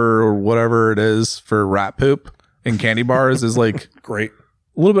parts per or whatever it is for rat poop in candy bars is like great,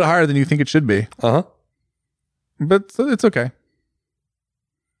 a little bit higher than you think it should be. But it's okay,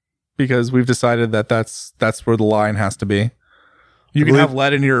 because we've decided that that's where the line has to be. You can have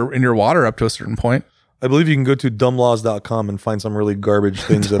lead in your water up to a certain point. I believe you can go to dumblaws.com and find some really garbage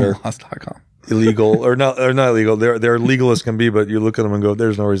things that are illegal or not illegal. They're legal as can be, but you look at them and go,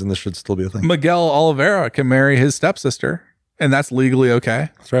 "There's no reason this should still be a thing." Miguel Oliveira can marry his stepsister, and that's legally okay.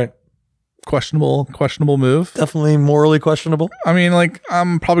 That's right. Questionable move. Definitely morally questionable. I mean, like,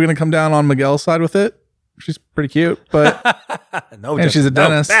 I'm probably going to come down on Miguel's side with it. She's pretty cute, but and she's a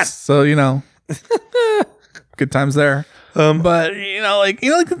dentist, so good times there. But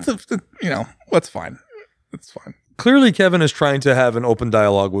what's fine. It's fine. Clearly, Kevin is trying to have an open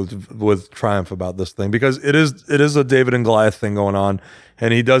dialogue with Triumph about this thing, because it is a David and Goliath thing going on,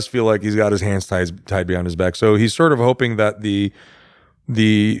 and he does feel like he's got his hands tied behind his back. So he's sort of hoping that the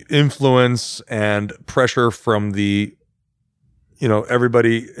influence and pressure from the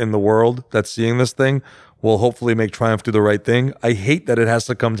everybody in the world that's seeing this thing will hopefully make Triumph do the right thing. I hate that it has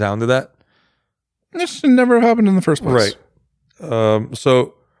to come down to that. This should never have happened in the first place. Right.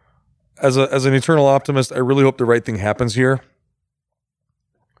 So as an eternal optimist, I really hope the right thing happens here.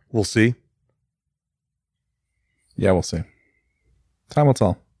 We'll see. Yeah, we'll see. Time will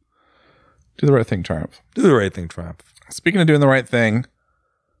tell. Do the right thing, Triumph. Do the right thing, Triumph. Speaking of doing the right thing,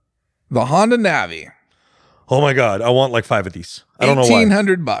 the Honda Navi. Oh my God, I want like 5 of these. I don't know why.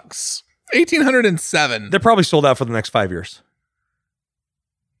 $1,800. $1,807. They're probably sold out for the next 5 years.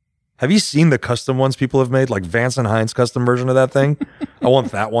 Have you seen the custom ones people have made? Like Vance and Hines custom version of that thing? I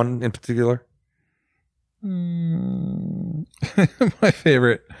want that one in particular. My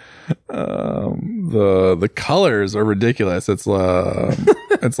favorite. The colors are ridiculous. It's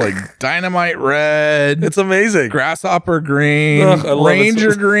like dynamite red. It's amazing. Grasshopper green, Ugh, I love it.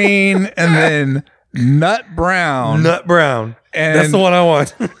 ranger green, and then nut brown. Nut brown. And That's the one I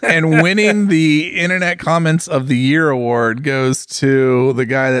want. and winning the Internet Comments of the Year award goes to the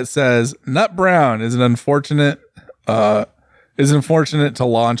guy that says nut brown is unfortunate to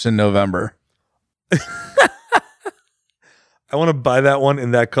launch in November. I want to buy that one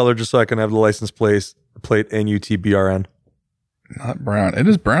in that color just so I can have the license plate NUTBRN. Nut brown. It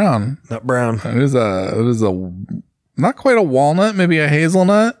is brown. Nut brown. It is a not quite a walnut, maybe a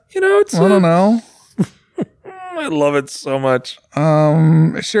hazelnut. You know, I don't know. I love it so much.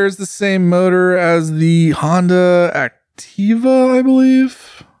 It shares the same motor as the Honda Activa, I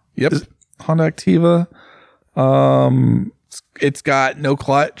believe. Yep. Honda Activa. It's got no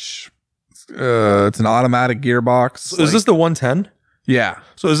clutch. It's an automatic gearbox. So is this the 110? Yeah.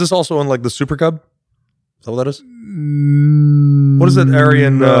 So is this also on like the Super Cub? Is that what that is? What is it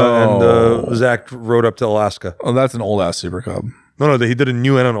Arian and Zach rode up to Alaska? Oh, that's an old ass Super Cub. No, he did a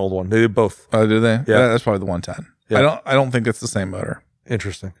new and an old one. They did both. Oh, did they? Yeah. That's probably the 110. Yeah. I don't think it's the same motor.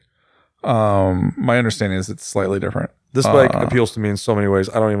 Interesting. My understanding is it's slightly different. This bike appeals to me in so many ways.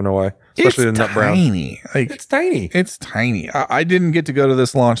 I don't even know why. Especially the nut brown. It's tiny. It's tiny. It's tiny. I didn't get to go to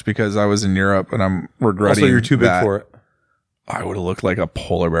this launch because I was in Europe and I'm regretting. Also, you're too big for it. I would have looked like a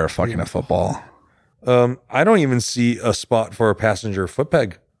polar bear fucking a football. I don't even see a spot for a passenger foot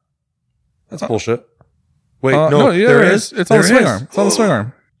peg. That's bullshit. Wait, no, there is. It's on the swing arm. It's on the swing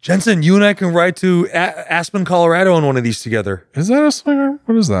arm. Jensen, you and I can ride to Aspen, Colorado on one of these together. Is that a swing arm?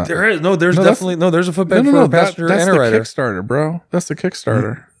 What is that? There is. No, there's definitely there's a foot peg for a passenger that's and a the rider. Kickstarter, bro. That's the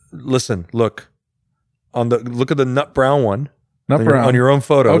Kickstarter. Listen, look at the nut brown one. Nut brown on your own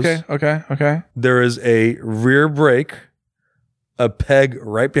photos. Okay. There is a rear brake, a peg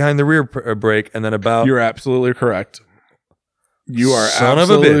right behind the rear brake, and then about. You're absolutely correct. You are son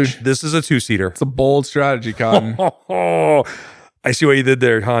of a bitch. This is a 2-seater. It's a bold strategy, Cotton. I see what you did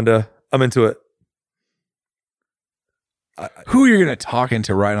there, Honda. I'm into it. Who are you gonna talk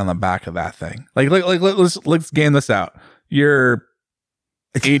into right on the back of that thing? Let's game this out. You're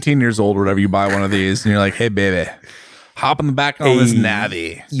 18 years old, or whatever. You buy one of these, and you're like, "Hey, baby, hop on the back on this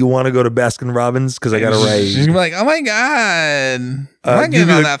Navi. You want to go to Baskin Robbins because I got a ride." She's gonna be like, "Oh my god, I'm not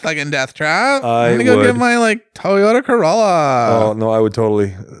getting on that fucking death trap. I'm gonna go get my like Toyota Corolla." Oh no, I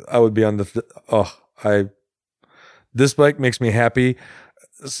would be on the. This bike makes me happy.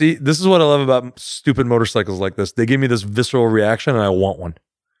 See, this is what I love about stupid motorcycles like this. They give me this visceral reaction, and I want one.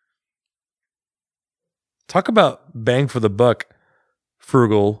 Talk about bang for the buck,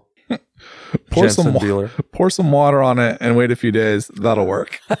 frugal. Pour some water on it and wait a few days. That'll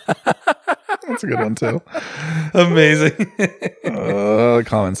work. That's a good one too. Amazing. The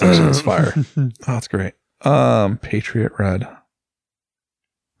comment section is fire. Oh, that's great. Patriot Red.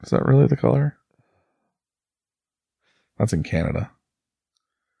 Is that really the color? That's in Canada.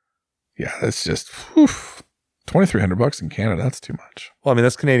 Yeah, that's just $2,300 in Canada. That's too much. Well, I mean,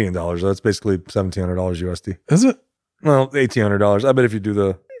 that's Canadian dollars. So that's basically $1,700 USD. Is it? Well, $1,800. I bet if you do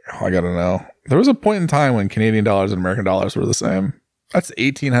the. Oh, I gotta know. There was a point in time when Canadian dollars and American dollars were the same. That's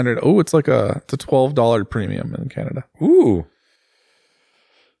 $1,800. Oh, it's like a $12 premium in Canada. Ooh.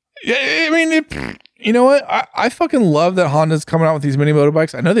 Yeah, I mean, you know what? I fucking love that Honda's coming out with these mini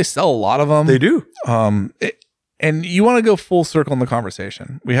motorbikes. I know they sell a lot of them. They do. And you want to go full circle in the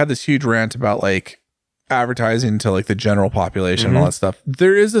conversation. We had this huge rant about like advertising to like the general population and all that stuff.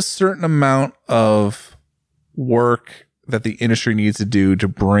 There is a certain amount of work that the industry needs to do to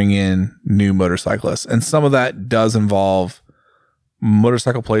bring in new motorcyclists. And some of that does involve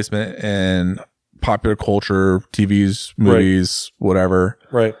motorcycle placement in popular culture, TVs, movies, whatever.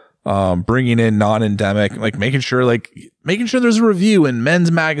 Right. Bringing in non-endemic, like making sure there's a review in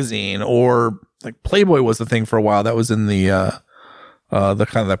Men's Magazine, or like Playboy was the thing for a while. That was in the kind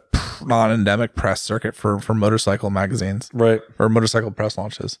of the non-endemic press circuit for motorcycle magazines, right? Or motorcycle press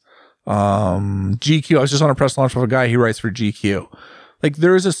launches. GQ. I was just on a press launch with a guy. He writes for GQ. Like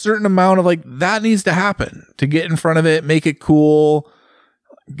there is a certain amount of like that needs to happen to get in front of it, make it cool,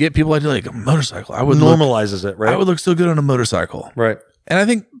 get people to like a motorcycle. Normalizes it, right? I would look so good on a motorcycle, right? And I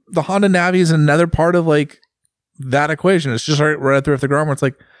think the Honda Navi is another part of like that equation. It's just right there at the ground where it's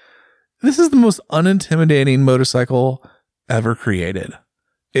like, this is the most unintimidating motorcycle ever created.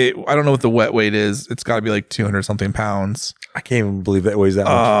 I don't know what the wet weight is. It's got to be like 200 something pounds. I can't even believe it weighs that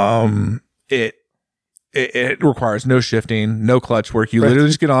much. It requires no shifting, no clutch work. You literally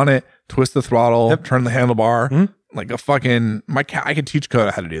just get on it, twist the throttle, turn the handlebar, like a fucking I could teach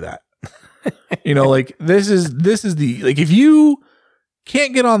Coda how to do that. You know, like this is the, like, if you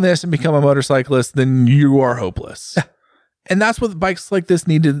can't get on this and become a motorcyclist, then you are hopeless. And that's what bikes like this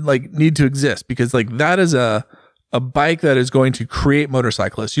need to exist, because like that is a bike that is going to create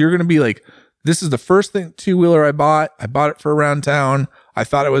motorcyclists. You're going to be like, this is the first thing two-wheeler I bought. I bought it for around town. I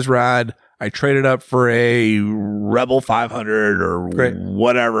thought it was rad. I traded up for a Rebel 500 or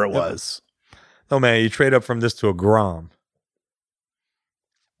whatever it was. No, man, you trade up from this to a Grom.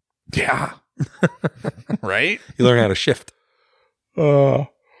 Yeah. Right? You learn how to shift. The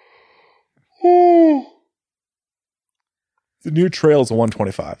new trail is a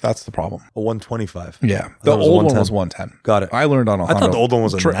 125. That's the problem. A 125. Yeah. The old one was 110. Got it. I learned on a Honda. I thought the old one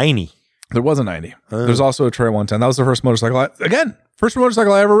was a 90. There was a 90. There's also a Trail 110. That was the first motorcycle. First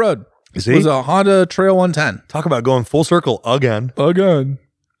motorcycle I ever rode. See? It was a Honda Trail 110. Talk about going full circle again.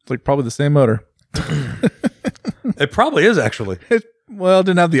 It's like probably the same motor. It probably is, actually. It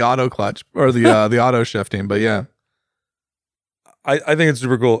didn't have the auto clutch or the auto shifting, but yeah. I think it's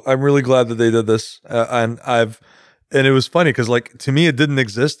super cool. I'm really glad that they did this. And it was funny because, like, to me, it didn't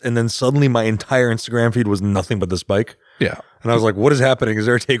exist. And then suddenly my entire Instagram feed was nothing but this bike. Yeah. And I was like, what is happening? Is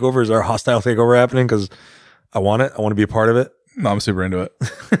there a takeover? Is there a hostile takeover happening? Because I want it. I want to be a part of it. No, I'm super into it.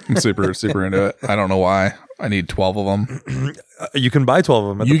 I'm super, super into it. I don't know why. I need 12 of them. You can buy 12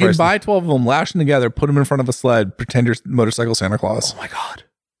 of them. You can buy 12 of them, lash them together, put them in front of a sled, pretend you're motorcycle Santa Claus. Oh my God.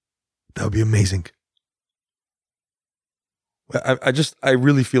 That would be amazing. I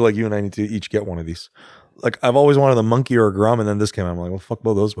really feel like you and I need to each get one of these. Like, I've always wanted a Monkey or a Grom, and then this came out. I'm like, well, fuck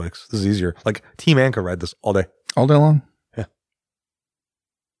both those bikes. This is easier. Like, Team Anchor ride this all day. All day long? Yeah.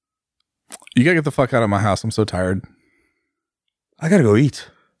 You gotta get the fuck out of my house. I'm so tired. I gotta go eat.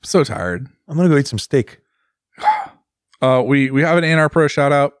 I'm so tired. I'm gonna go eat some steak. We have an A&R Pro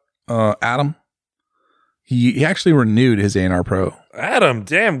shout out. Adam. He actually renewed his A&R Pro. Adam,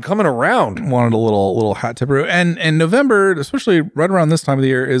 damn, coming around. Wanted a little hat tipper. And November, especially right around this time of the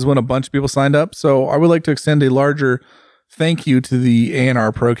year, is when a bunch of people signed up. So I would like to extend a larger thank you to the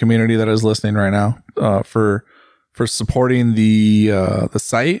A&R Pro community that is listening right now for supporting the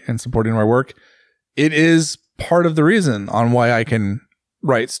site and supporting my work. It is part of the reason on why I can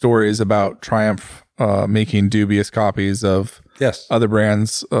write stories about Triumph making dubious copies of other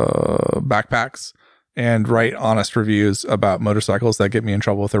brands' backpacks, and write honest reviews about motorcycles that get me in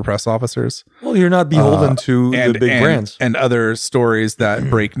trouble with their press officers. Well, you're not beholden to the big brands. And other stories that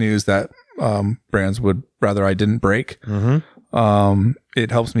break news that brands would rather I didn't break. Mm-hmm. It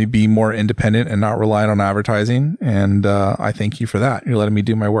helps me be more independent and not reliant on advertising. And I thank you for that. You're letting me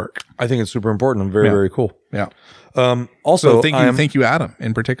do my work. I think it's super important and very, very cool. Yeah. Also, thank you, Adam,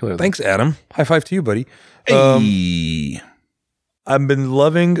 in particular. Thanks, Adam. High five to you, buddy. Hey. I've been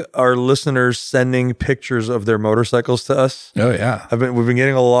loving our listeners sending pictures of their motorcycles to us. Oh yeah, we've been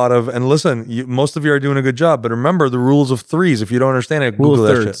getting a lot of, and listen, most of you are doing a good job. But remember the rules of threes. If you don't understand it, Google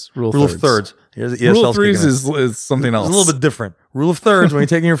that shit. Rule of thirds. Rule of threes is something else. It's a little bit different. Rule of thirds when you're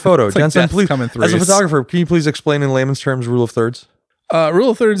taking your photo. Jensen, please, as a photographer, can you please explain in layman's terms rule of thirds?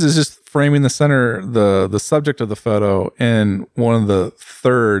 Rule of thirds is just framing the center, the subject of the photo in one of the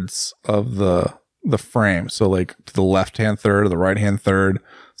thirds of the frame. So like to the left-hand third or the right-hand third.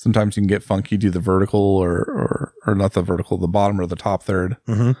 Sometimes you can get funky, do the vertical or not the vertical, the bottom or the top third.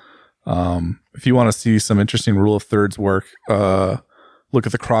 Mm-hmm. If you want to see some interesting rule of thirds work, look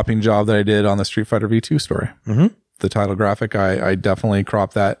at the cropping job that I did on the Street Fighter V2 story. Mm-hmm. The title graphic, I definitely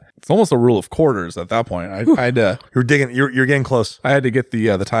cropped that. It's almost a rule of quarters at that point. I had to. You're getting close. I had to get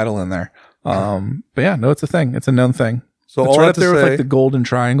the title in there. But yeah, no, it's a thing. It's a known thing. So it's right up there with like the golden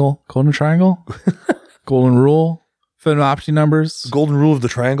triangle, golden rule, Fibonacci numbers, golden rule of the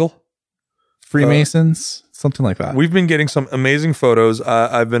triangle, Freemasons, something like that. We've been getting some amazing photos.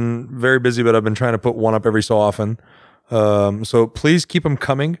 I've been very busy, but I've been trying to put one up every so often. So please keep them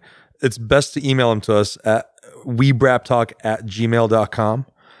coming. It's best to email them to us at webraptalk@gmail.com.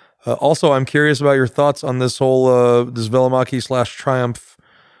 Also, I'm curious about your thoughts on this whole this Velomaki / Triumph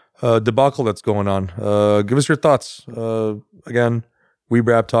debacle that's going on. Give us your thoughts. Again,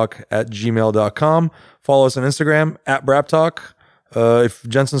 webraptalk@gmail.com. Follow us on Instagram @braptalk. If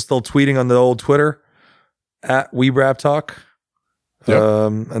Jensen's still tweeting on the old Twitter @webraptalk. Yep.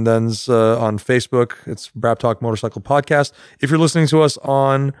 And then on Facebook, it's Brap Talk Motorcycle Podcast. If you're listening to us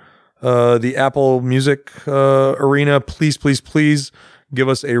on the Apple Music arena, please give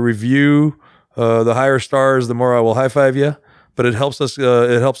us a review. The higher stars, the more I will high five you. But it helps us.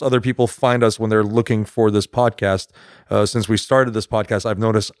 It helps other people find us when they're looking for this podcast. Since we started this podcast, I've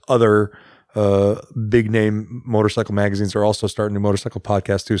noticed other big name motorcycle magazines are also starting new motorcycle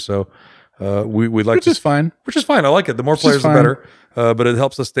podcasts too. So We like Which is fine. which is fine. I like it. The more is players, the fine. better. But it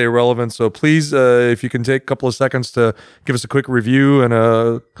helps us stay relevant. So please, if you can take a couple of seconds to give us a quick review and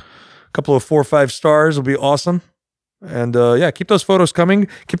a couple of 4 or 5 stars, will be awesome. And yeah, keep those photos coming.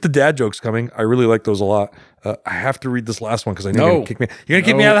 Keep the dad jokes coming. I really like those a lot. I have to read this last one because I know you're gonna kick me. You're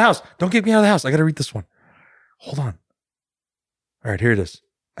gonna kick me out of the house. Don't kick me out of the house. I got to read this one. Hold on. All right, here it is.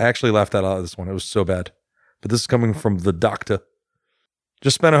 I actually laughed out of this one. It was so bad. But this is coming from the doctor.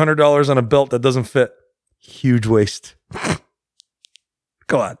 Just spent $100 on a belt that doesn't fit. Huge waste.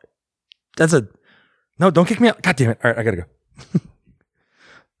 Go on. No, don't kick me out. God damn it. All right, I gotta go.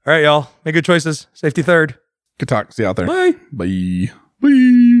 All right, y'all. Make good choices. Safety third. Good talk. See you out there. Bye. Bye.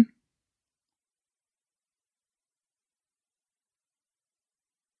 Bye.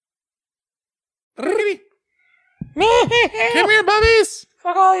 Come here, Bubbies.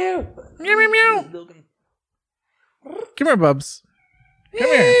 Fuck all you. Meow, meow, meow. Come here, Bubs. Come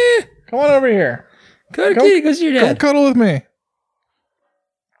here. Come on over here. Go to your Come cuddle with me.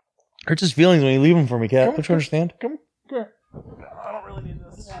 Hurts his feelings when you leave him for me, Cat. Don't you understand? Come here. I don't really need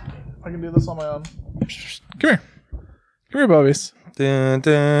this. I can do this on my own. Come here. Come here, Bubbies.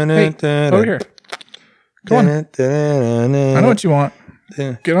 Hey, over here. Come on. I know what you want.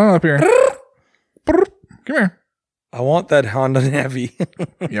 Get on up here. Come here. I want that Honda Navi.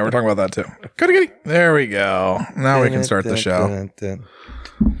 Yeah, we're talking about that too. Kitty. There we go. Now we can start the show.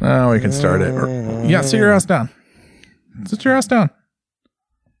 Now we can start it. Yeah, sit your ass down. Sit your ass down.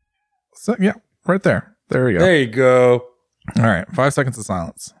 So, yeah, right there. There we go. There you go. All right, 5 seconds of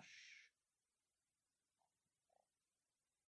silence.